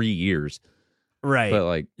like 3 years. Right. But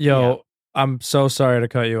like, Yo, I'm so sorry to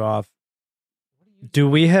cut you off. Do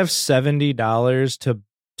we have $70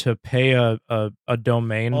 to pay a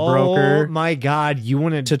domain oh broker my God, you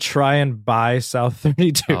want to try and buy South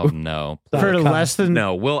 32? oh no. for .com. less than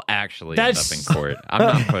No, we'll actually end up That's- in court. I'm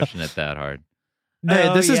not pushing it that hard.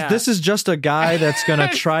 Hey, this yeah. is just a guy that's gonna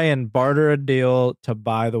try and barter a deal to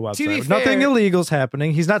buy the website. be Nothing fair- illegal's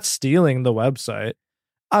happening. He's not stealing the website.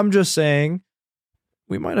 I'm just saying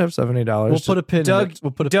we might have $70. We'll put a pin Doug. in it.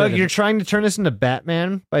 We'll put a Doug, pin in you're it. trying to turn us into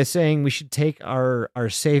Batman by saying we should take our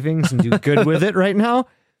savings and do good with it right now.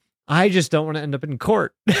 I just don't want to end up in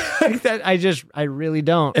court. Like that. I really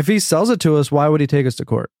don't. If he sells it to us, why would he take us to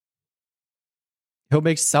court? He'll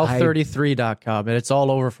make south33.com and it's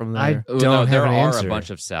all over from there. I Oh, don't no, have there an are answer. a bunch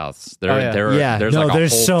of Souths. There, Oh, yeah. there are, Yeah, there's no, like a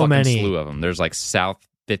there's whole so fucking many. slew of them. There's like South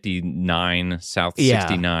 59, South Yeah.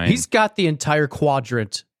 69. He's got the entire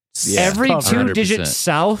quadrant. Yeah. Every covered. 2-digit 100%.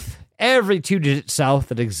 south, every 2-digit south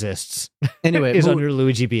that exists Anyway, is Moot, under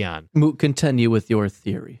Luigi Beyond. Moot, continue with your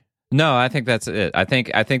theory. No, I think that's it. I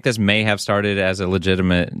think this may have started as a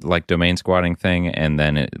legitimate like domain squatting thing, and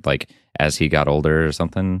then it like as he got older or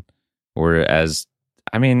something, or as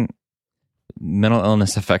I mean, mental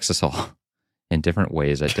illness affects us all in different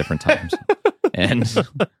ways at different times, and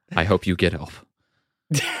I hope you get help.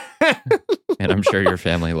 And I'm sure your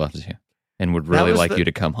family loves you and would really was like the- you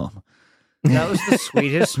to come home. That was the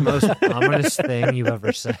sweetest, most ominous thing you've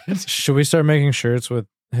ever said. Should we start making shirts with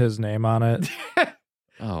his name on it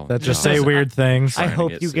Oh, that just no. say weird things? I Trying to hope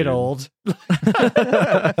get you get sued. old.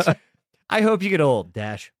 I hope you get old.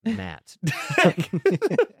 Dash Matt.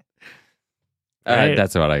 All Right. right,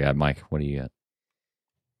 that's what I got, Mike. What do you got?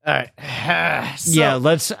 All right. Yeah,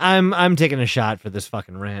 let's. I'm taking a shot for this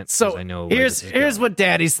fucking rant. 'cause So I know where here's this is going. what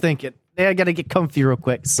Daddy's thinking. I got to get comfy real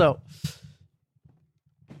quick. So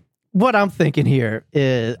what I'm thinking here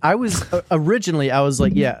is I was originally I was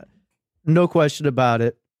like, yeah, no question about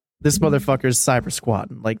it. This motherfucker's cyber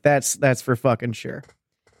squatting. Like that's for fucking sure.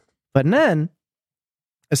 But then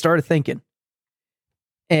I started thinking,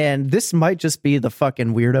 and this might just be the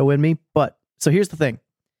fucking weirdo in me, but so here's the thing.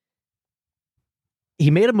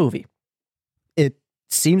 He made a movie. It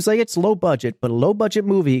seems like it's low budget, but a low budget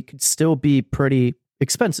movie could still be pretty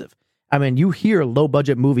expensive. I mean, you hear low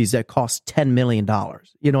budget movies that cost $10 million.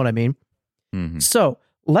 You know what I mean? Mm-hmm. So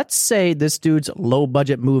let's say this dude's low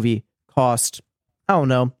budget movie cost, I don't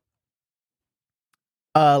know,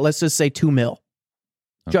 let's just say $2 million.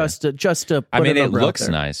 Okay. Just to put I mean, a it number out looks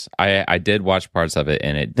there. nice. I did watch parts of it,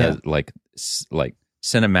 and it does like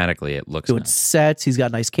cinematically, it looks Good nice. sets. He's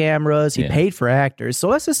got nice cameras. He Yeah. paid for actors. So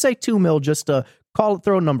let's just say $2 million just to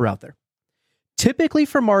throw a number out there. Typically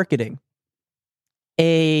for marketing,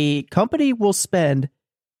 a company will spend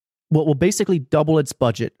what will basically double its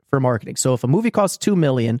budget for marketing. So if a movie costs $2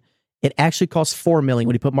 million, it actually costs $4 million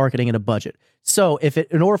when you put marketing in a budget. So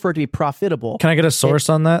in order for it to be profitable, Can I get a source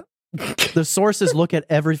on that? the sources look at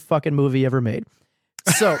every fucking movie ever made.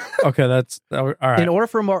 So Okay, that's all right. in order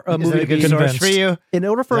for a Is movie that to a good be source for you? in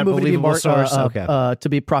order for Is a that a movie to be believable source? Okay. to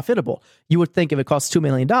be profitable, you would think if it costs $2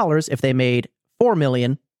 million, if they made $4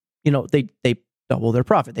 million, they double their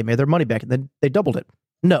profit. They made their money back and then they doubled it.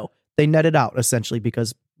 No, they netted out essentially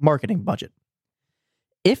because marketing budget.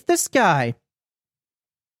 If this guy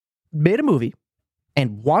made a movie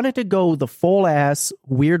and wanted to go the full ass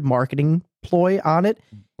weird marketing ploy on it,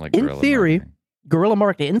 Like in guerrilla theory, marketing. guerrilla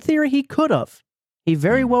marketing, in theory, he could have. He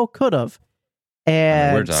very well could have. I mean,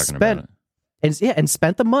 And we're talking spent about it. and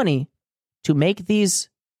spent the money to make these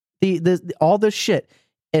the all this shit.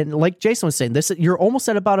 And like Jason was saying, this you're almost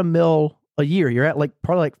at about $1 million a year. You're at like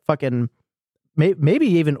probably like fucking maybe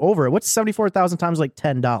even over. What's 74,000 times like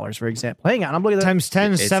 $10, for example? Hang on, I'm looking at that. Times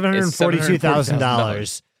 10, It's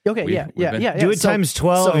 $742,000. Okay, yeah. Do it So- times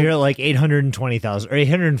 12, so- you're at like $820,000 or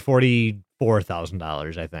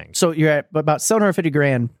 $844,000, I think. So you're at about 750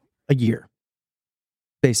 grand a year,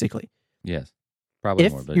 basically. Yes, probably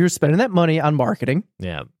If more. But you're spending that money on marketing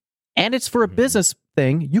Yeah. and it's for a business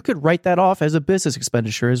thing, you could write that off as a business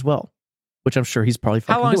expenditure as well, which I'm sure he's probably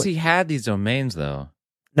fucking how long has doing. he had these domains though?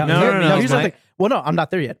 Now, No, here- no, now no, here's the other Mike. thing. Well, no, I'm not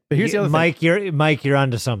there yet. But here's the other thing. Mike, you're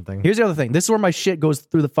onto something. Here's the other thing. This is where my shit goes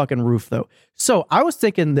through the fucking roof, though. So I was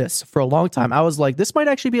thinking this for a long time. I was like, this might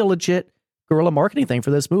actually be a legit guerrilla marketing thing for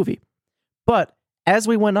this movie. But as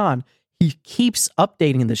we went on, he keeps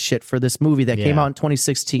updating this shit for this movie that came Yeah. out in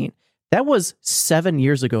 2016. That was 7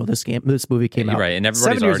 years ago. This movie came You're out. right, and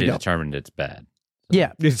 7 everybody's years already ago. determined it's bad.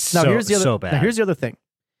 Yeah. It's Now so, here's the other. so bad. Now here's the other thing.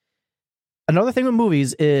 Another thing with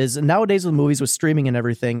movies is nowadays with movies with streaming and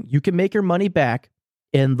everything, you can make your money back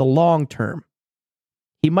in the long term.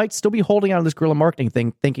 He might still be holding on to this guerrilla marketing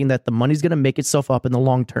thing, thinking that the money's going to make itself up in the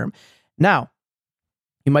long term. Now,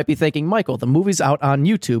 you might be thinking, Michael, the movie's out on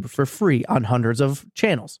YouTube for free on hundreds of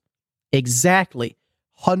channels. Exactly.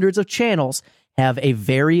 Hundreds of channels have a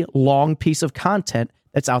very long piece of content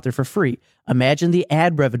that's out there for free. Imagine the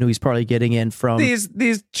ad revenue he's probably getting in from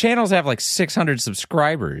These channels have like 600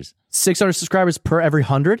 subscribers. 600 subscribers per every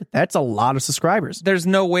 100. That's a lot of subscribers. There's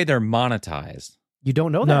no way they're monetized. You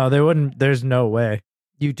don't know that. No, they wouldn't. There's no way.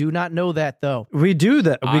 You do not know that, though. We do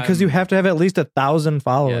that because you have to have at least 1,000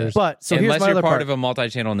 followers. Yes. But so Unless here's my you're other part part. of a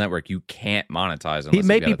multi-channel network, you can't monetize. He unless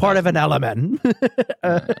may you've got be part of 1,000. an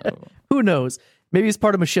element. Who knows? Maybe he's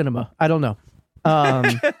part of machinima. I don't know.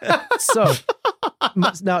 So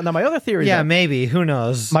now my other theory. Yeah, though, maybe. Who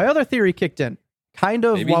knows? my other theory kicked in kind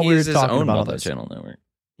of Maybe while we were he's his talking own about all this. multi-channel network.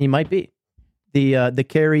 He might be the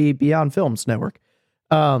Carry Beyond Films network.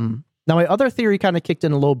 Now my other theory kind of kicked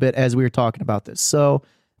in a little bit as we were talking about this. So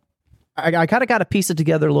I kind of got to piece it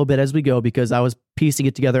together a little bit as we go because I was piecing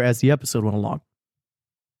it together as the episode went along.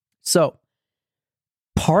 So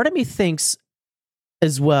part of me thinks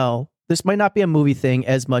as well, this might not be a movie thing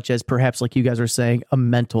as much as perhaps, like you guys are saying, a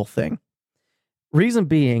mental thing. Reason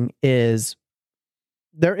being is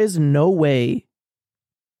there is no way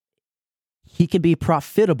he can be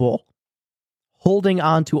profitable holding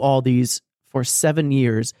on to all these for 7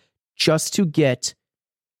 years just to get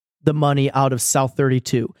the money out of South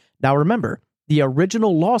 32. Now remember, the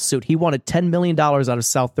original lawsuit, he wanted $10 million out of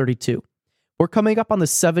South 32. We're coming up on the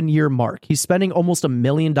 7-year mark. He's spending almost $1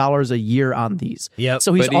 million a year on these. Yep.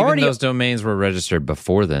 So he's But even already those domains were registered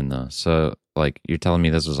before then, though. So, like, you're telling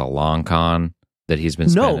me this was a long con that he's been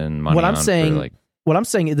spending money what I'm on saying, for, like, what I'm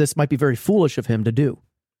saying is this might be very foolish of him to do.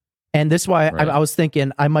 And this is why Right. I was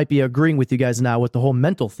thinking I might be agreeing with you guys now with the whole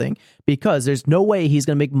mental thing, because there's no way he's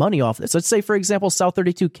going to make money off this. Let's say, for example, South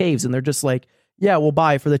 32 caves, and they're just like, yeah, we'll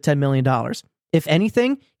buy for the $10 million. If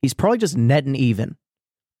anything, he's probably just netting even.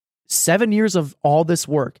 7 years of all this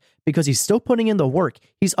work, because he's still putting in the work.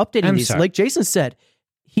 He's updating I'm these. sorry. Like Jason said,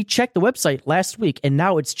 he checked the website last week, and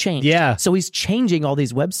now it's changed. Yeah. So he's changing all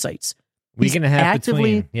these websites. Week and a half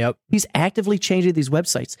between. Yep. He's actively changing these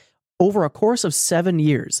websites over a course of 7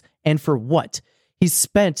 years. And for what? He's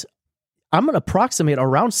spent, I'm going to approximate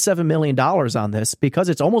around $7 million on this because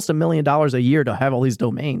it's almost $1 million a year to have all these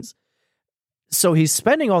domains. So he's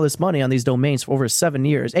spending all this money on these domains for over 7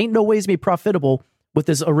 years. Ain't no way he's going to be profitable with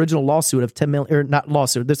this original lawsuit of $10 million, or not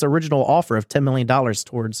lawsuit, this original offer of $10 million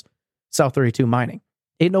towards South 32 mining.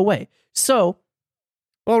 Ain't no way. So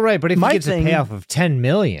Well, right, but if My he gets thing- a payoff of $10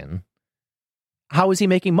 million, how is he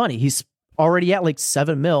making money? He's already at like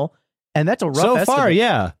 7 mil, and that's a rough so estimate. far,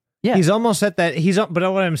 yeah, Yeah. he's almost at that.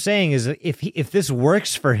 But what I'm saying is, if this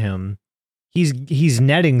works for him, he's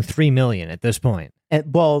netting $3 million at this point.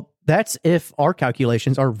 And well, that's if our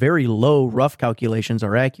calculations, our very low, rough calculations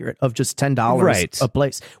are accurate of just $10 Right. a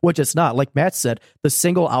place, which it's not. Like Matt said, the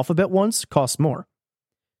single alphabet ones cost more.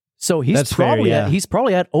 So he's That's fair, probably yeah. he's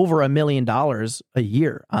probably at over $1 million a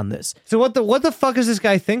year on this. So what the fuck is this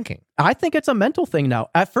guy thinking? I think it's a mental thing now.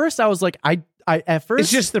 At first, I was like, at first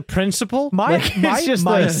It's just the principle. my Like, my it's just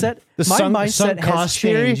mindset the my sunk mindset has cost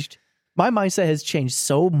theory? changed. My mindset has changed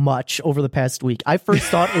so much over the past week. I first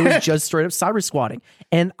thought it was just straight up cyber squatting,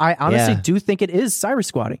 and I honestly Yeah. do think it is cyber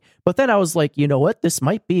squatting. But then I was like, you know what? This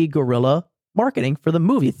might be guerrilla marketing for the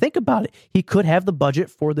movie. Think about it. He could have the budget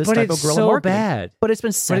for this But type it's of guerrilla so marketing. bad. But it's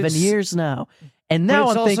been 7 it's- years now, and now But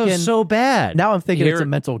it's I'm also thinking. so bad. Now I'm thinking it's Here- a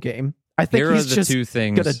mental game. I think here are he's the just two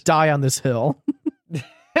things. gonna die on this hill.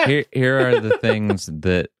 Here are the things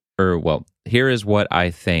here is what I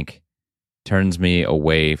think turns me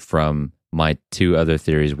away from my two other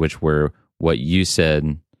theories, which were what you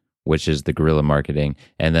said, which is the guerrilla marketing,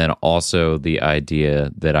 and then also the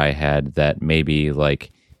idea that I had that maybe like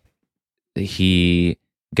he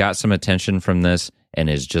got some attention from this and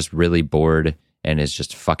is just really bored and is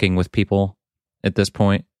just fucking with people at this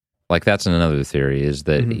point. Like, that's another theory, is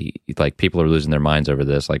that like people are losing their minds over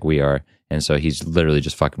this, like we are, and so he's literally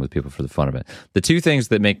just fucking with people for the fun of it. The two things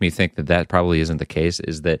that make me think that probably isn't the case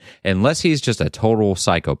is that unless he's just a total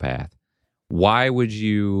psychopath, why would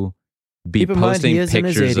you be posting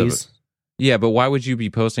pictures of? Yeah, but why would you be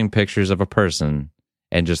posting pictures of a person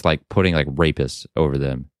and just like putting like rapists over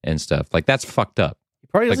them and stuff? Like, that's fucked up. He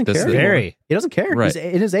probably doesn't care. Very. He doesn't care. Right. He's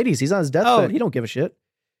in his 80s. He's on his deathbed. He don't give a shit.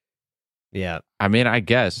 Yeah. I mean, I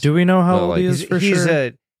guess. Do we know how old he is for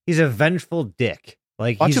sure? He's a vengeful dick.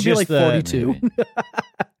 Like, Watch he's him be just like 42.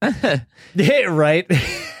 Yeah, right.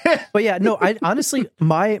 But yeah, no, I honestly,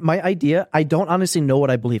 my idea, I don't honestly know what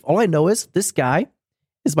I believe. All I know is this guy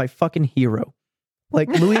is my fucking hero. Like,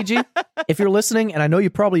 Luigi, if you're listening, and I know you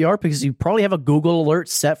probably are because you probably have a Google alert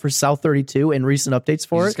set for South 32 and recent updates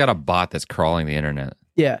for He's got a bot that's crawling the internet.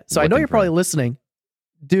 Yeah, so I know you're probably listening.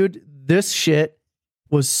 Dude, this shit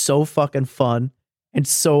was so fucking fun and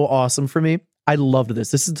so awesome for me. I loved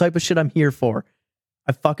this. This is the type of shit I'm here for.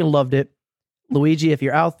 I fucking loved it. Luigi, if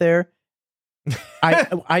you're out there,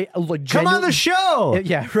 I like, come on the show.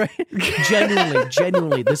 Yeah, right.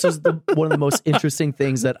 Genuinely, this is one of the most interesting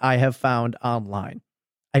things that I have found online.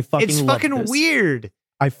 I fucking it's loved fucking this. weird.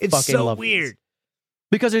 It's so love weird this.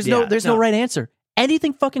 Because there's no right answer.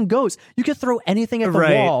 Anything fucking goes. You could throw anything at the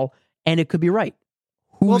wall and it could be right.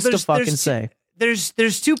 Who's to fucking say?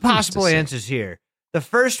 There's two possible answers here. The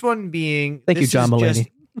first one being, thank you, John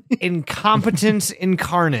Mulaney. Incompetence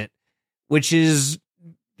incarnate, which is,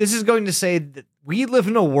 this is going to say that we live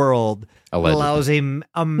in a world that allows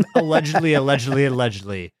allegedly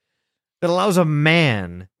that allows a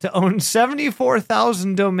man to own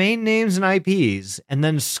 74,000 domain names and IPs and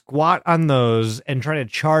then squat on those and try to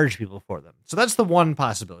charge people for them. So that's the one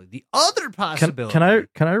possibility. The other possibility.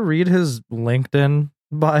 Can I read his LinkedIn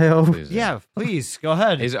bio? Please, yeah, please go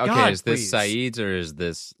ahead. Is this Saeed's or is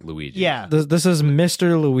this Luigi? Yeah, this is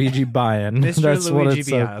Mr. Luigi Bayan. Mr. That's Luigi what it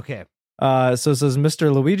said. Bayan. Okay. So it says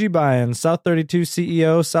Mr. Luigi Bayan, South 32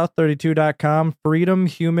 CEO, South32.com, freedom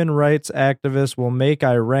human rights activist will make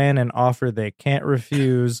Iran an offer they can't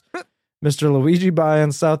refuse. Mr. Luigi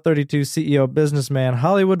Bayan, South 32 CEO, businessman,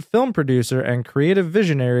 Hollywood film producer, and creative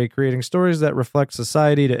visionary, creating stories that reflect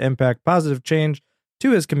society to impact positive change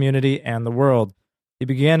to his community and the world. He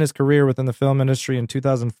began his career within the film industry in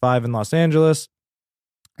 2005 in Los Angeles.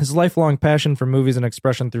 His lifelong passion for movies and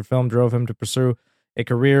expression through film drove him to pursue a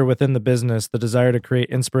career within the business. The desire to create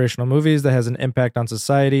inspirational movies that has an impact on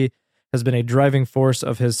society has been a driving force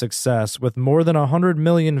of his success. With more than 100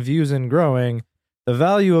 million views and growing, the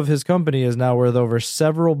value of his company is now worth over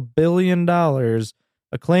several $1 billion.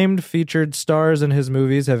 Acclaimed featured stars in his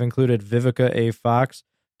movies have included Vivica A. Fox,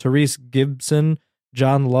 Tyrese Gibson,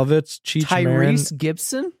 John Lovitz, Tyrese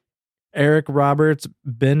Gibson, Eric Roberts,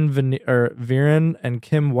 Ben Viren, and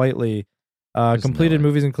Kim Whiteley. Completed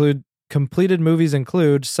movies include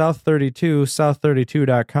South 32,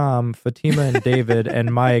 South32.com, Fatima and David,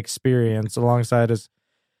 and My Experience, alongside his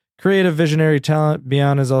creative visionary talent.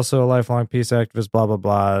 Beyond is also a lifelong peace activist, blah, blah,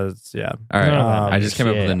 blah. Yeah. All right. I just came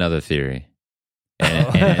up with another theory.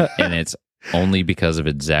 And it's only because of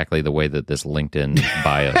exactly the way that this LinkedIn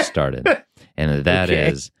bio started. And that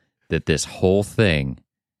is that this whole thing,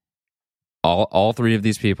 all three of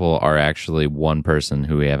these people are actually one person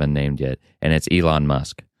who we haven't named yet, and it's Elon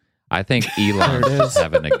Musk. I think Elon's just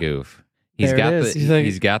having a goof. He's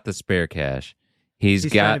got the spare cash. He's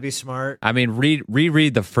got trying to be smart. I mean,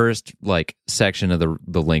 reread the first section of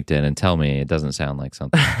the LinkedIn and tell me it doesn't sound like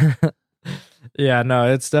something. Yeah,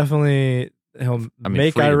 no, it's definitely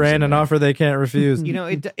make Iran an offer they can't refuse. You know,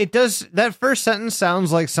 it does. That first sentence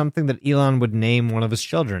sounds like something that Elon would name one of his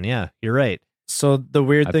children. Yeah, you're right. So the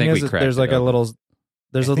weird thing is that there's like a little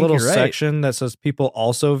section that says people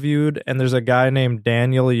also viewed, and there's a guy named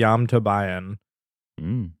Daniel Yamtabayan.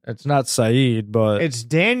 It's not Saeed, but it's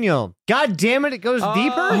Daniel. God damn it, it goes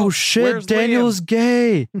deeper. Oh shit, Daniel's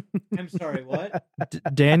gay. I'm sorry, what?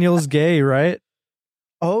 Daniel's gay, right?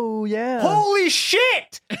 Oh yeah. Holy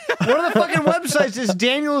shit! One of the fucking websites is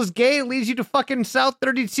Daniel is gay, leads you to fucking South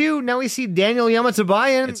 32. Now we see Daniel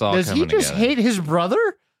Yamatabayan. Does he just hate his brother?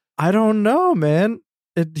 I don't know, man.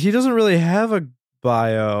 He doesn't really have a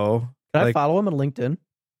bio. Can I follow him on LinkedIn?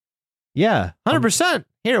 Yeah, 100%.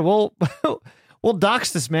 Here, we'll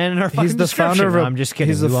dox this man in our fucking description. I'm just kidding.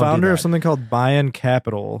 He's the founder of something called Bayan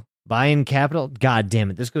Capital. Bayan Capital? God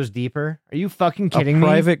damn it. This goes deeper. Are you fucking kidding me? A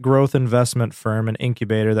private growth investment firm and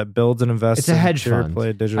incubator that builds and invests in hedge fund.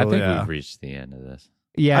 Play digital. I think we've reached the end of this.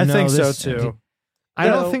 Yeah, I think so too. I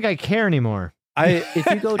don't think I care anymore. if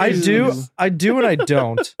you go to, I do, and I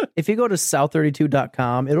don't. If you go to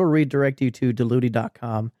south32.com, it'll redirect you to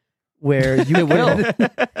Dluti.com, where you will,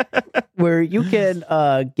 where you can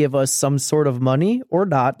give us some sort of money or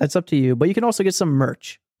not. That's up to you. But you can also get some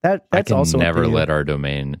merch. That's I can also never up to you. let our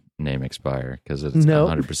domain name expire because it's No.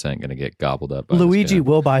 100% going to get gobbled up. By Luigi this guy.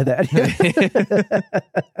 will buy that.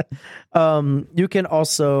 You can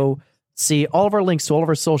also see all of our links to all of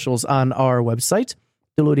our socials on our website,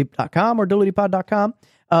 Dluti.com or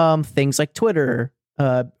Dlutipod.com. Things like Twitter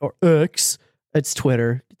or X. It's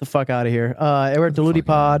Twitter. Get the fuck out of here. We're at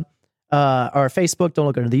Dlutipod. Our Facebook, don't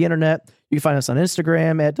look under the internet. You can find us on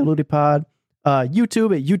Instagram at Dlutipod.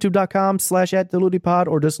 YouTube at youtube.com/@Dlutipod,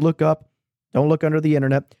 or just look up. Don't look under the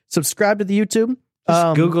internet. Subscribe to the YouTube.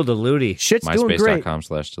 Just Google Dluti. Shit's doing great.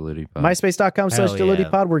 MySpace.com/DelutiPod.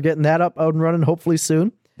 MySpace.com/DelutiPod. yeah. We're getting that up and running hopefully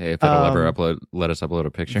soon. Hey, if it'll ever let us upload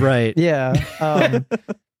a picture. Right. Yeah.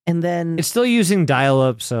 And then It's still using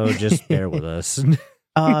dial-up, so just bear with us.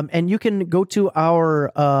 and you can go to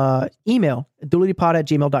our email,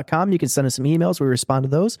 dlutipod@gmail.com. You can send us some emails. We respond to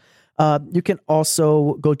those. You can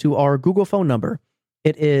also go to our Google phone number.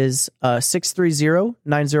 It is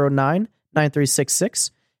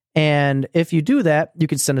 630-909-9366. And if you do that, you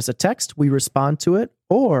can send us a text. We respond to it.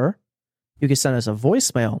 Or you can send us a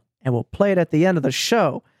voicemail, and we'll play it at the end of the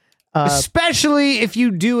show. Especially if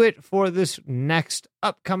you do it for this next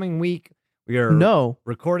upcoming week. We are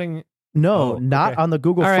recording. No, Oh, not okay. on the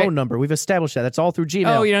Google All right. phone number. We've established that. That's all through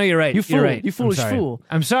Gmail. Oh, you're right. You fool. You're right. You foolish I'm sorry. fool.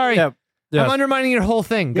 I'm sorry. Yeah. I'm undermining your whole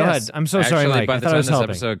thing. Go Yes. ahead. I'm so Actually, sorry, Mike. by I the thought I time was this helping.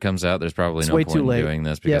 episode comes out, there's probably It's no way point too late. in doing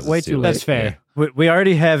this Yeah, because way it's too late. That's fair. We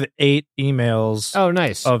already have 8 emails Oh,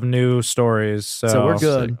 nice. of new stories. So we're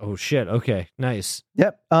good. Oh, shit. Okay. Nice.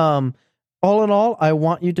 Yep. All in all, I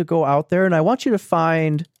want you to go out there and I want you to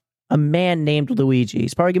find a man named Luigi.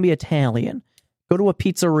 He's probably going to be Italian. Go to a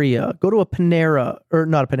pizzeria. Go to a Panera, or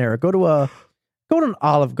not a Panera. Go to an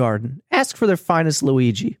Olive Garden. Ask for their finest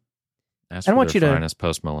Luigi. Ask I for want their you to- finest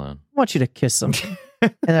Post Malone. I want you to kiss him.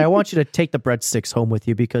 And I want you to take the breadsticks home with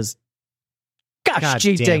you because, gosh, God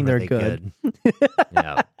gee damn, dang, are they're they good.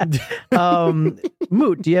 Yeah.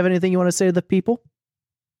 Moot, do you have anything you want to say to the people?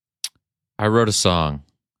 I wrote a song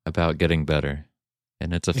about getting better,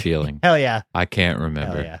 and it's a feeling. Hell yeah. I can't Hell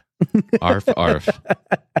remember. yeah. Arf, arf.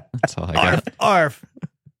 That's all I got. Arf.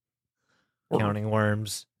 Counting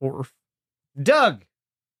worms. Doug,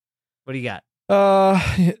 what do you got?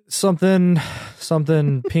 Something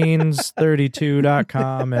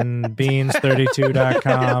peens32.com and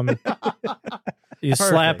beans32.com. You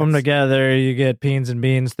slap them Perfect. together, you get peens and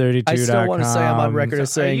beans32.com. I still want to say I'm on record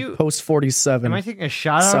as So are saying you- post 47. Am I taking a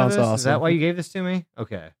shot out Sounds of this? awesome. Is that why you gave this to me?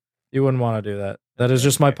 Okay. You wouldn't want to do that. That is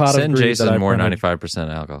just my pot Send of greed Jason that I more printed.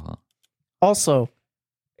 95% alcohol. Also,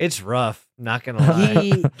 It's rough. Not going to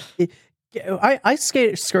lie. I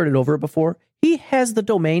skirted over it before. He has the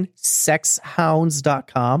domain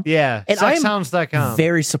sexhounds.com. Yeah. And I'm Sexhounds.com.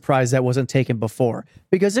 Very surprised that wasn't taken before.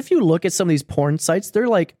 Because if you look at some of these porn sites, they're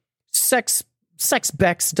like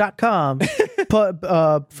sexbex.com,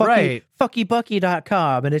 Right.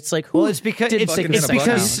 fuckybucky.com. And it's like, who Well, it's because did it's fucking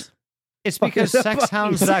because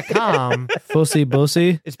sexhounds.com. Fussy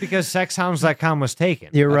bussy. It's because sexhounds.com was taken.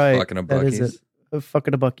 You're right. Fucking a That is Buc-ee's. it.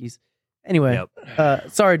 Fucking a Buc-ee's. Anyway,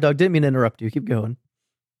 sorry, Doug. Didn't mean to interrupt you. Keep going.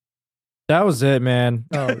 That was it, man.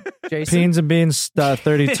 Oh, Jason. Peens and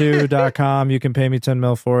beans32.com. You can pay me 10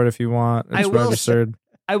 mil for it if you want. I It's will registered.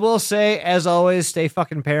 I will say, as always, stay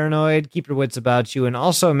fucking paranoid, keep your wits about you, and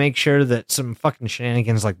also make sure that some fucking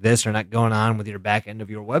shenanigans like this are not going on with your back end of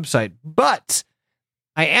your website. But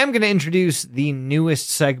I am going to introduce the newest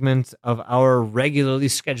segment of our regularly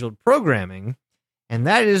scheduled programming, and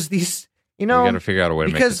that is these, We got to figure out a way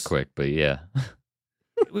to make because- this quick, but yeah.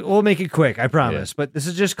 we'll make it quick, I promise. But this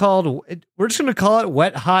is just called, we're just going to call it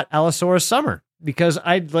Wet Hot Allosaurus Summer, because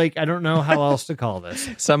I don't know how else to call this.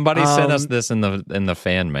 Somebody sent us Um, this in the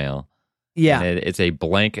fan mail. Yeah. And it's a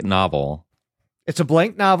blank novel. It's a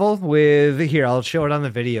blank novel with, here, I'll show it on the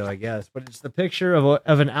video, I guess, but it's the picture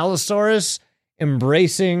of an Allosaurus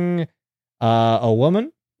embracing a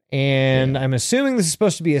woman, and I'm assuming this is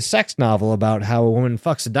supposed to be a sex novel about how a woman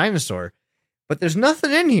fucks a dinosaur, but there's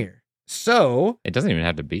nothing in here. So It doesn't even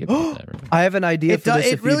have to be about that. Really. I have an idea for this.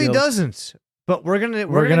 it if you really do. doesn't. But we're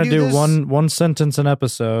gonna do this one sentence an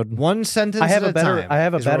episode. one sentence. I have at a better. time I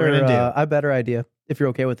have a is what we're better. gonna do. A better idea. If you're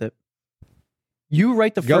okay with it, you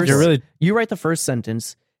write the Go first. for it. Really, You write the first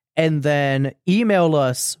sentence, and then email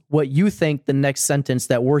us what you think the next sentence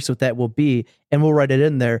that works with that will be, and we'll write it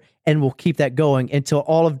in there, and we'll keep that going until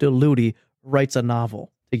all of Dluti writes a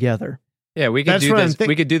novel together. Yeah, we could That's do what I'm this.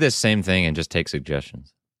 We could do this same thing and just take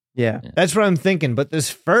suggestions. Yeah. That's what I'm thinking. But this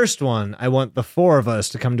first one, I want the four of us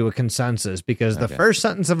to come to a consensus because the first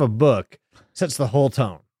sentence of a book sets the whole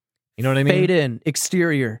tone. You know what I mean? Fade in,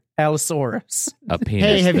 exterior, Allosaurus. A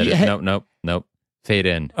penis. Hey, Nope. Fade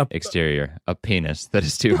in, exterior. A penis that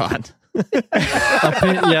is too hot.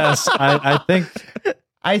 Yes, I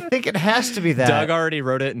think it has to be that. Doug already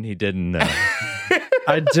wrote it and he didn't know.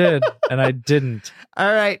 I did, and I didn't.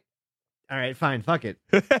 All right, fine. Fuck it.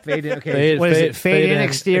 Fade in. Okay. What is it? Fade in,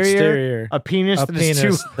 exterior. A penis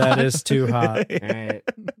that is too hot. All right.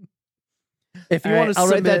 If you want to I'll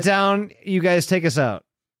write that down. You guys take us out.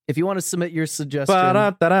 If you want to submit your suggestion, email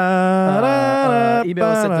us at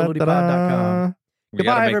dlutipod.com.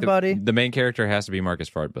 Goodbye, everybody. The main character has to be Marcus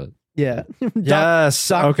Fartbutt. Yeah.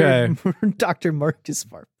 Yes. Okay. Dr. Marcus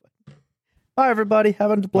Fartbutt. Bye, everybody.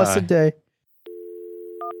 Have a blessed day.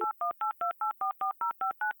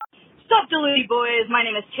 Sup, Dluti boys? My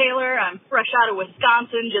name is Taylor. I'm fresh out of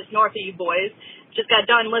Wisconsin, just north of you boys. Just got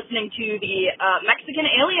done listening to the Mexican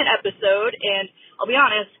Alien episode, and I'll be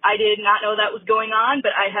honest, I did not know that was going on,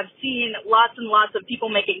 but I have seen lots and lots of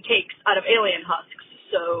people making cakes out of alien husks,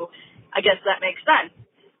 so I guess that makes sense.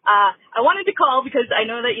 I wanted to call because I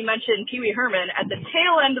know that you mentioned Pee Wee Herman at the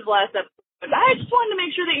tail end of last episode. I just wanted to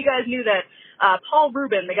make sure that you guys knew that Paul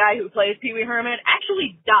Rubin, the guy who plays Pee Wee Herman,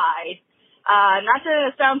 actually died. Not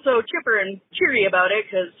to sound so chipper and cheery about it,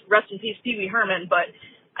 because rest in peace Pee Wee Herman, but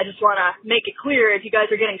I just want to make it clear if you guys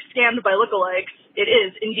are getting scammed by lookalikes, it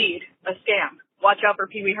is indeed a scam. Watch out for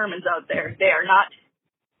Pee Wee Hermans out there. They are not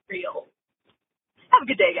real. Have a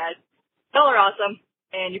good day, guys. Y'all are awesome,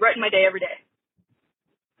 and you brighten my day every day.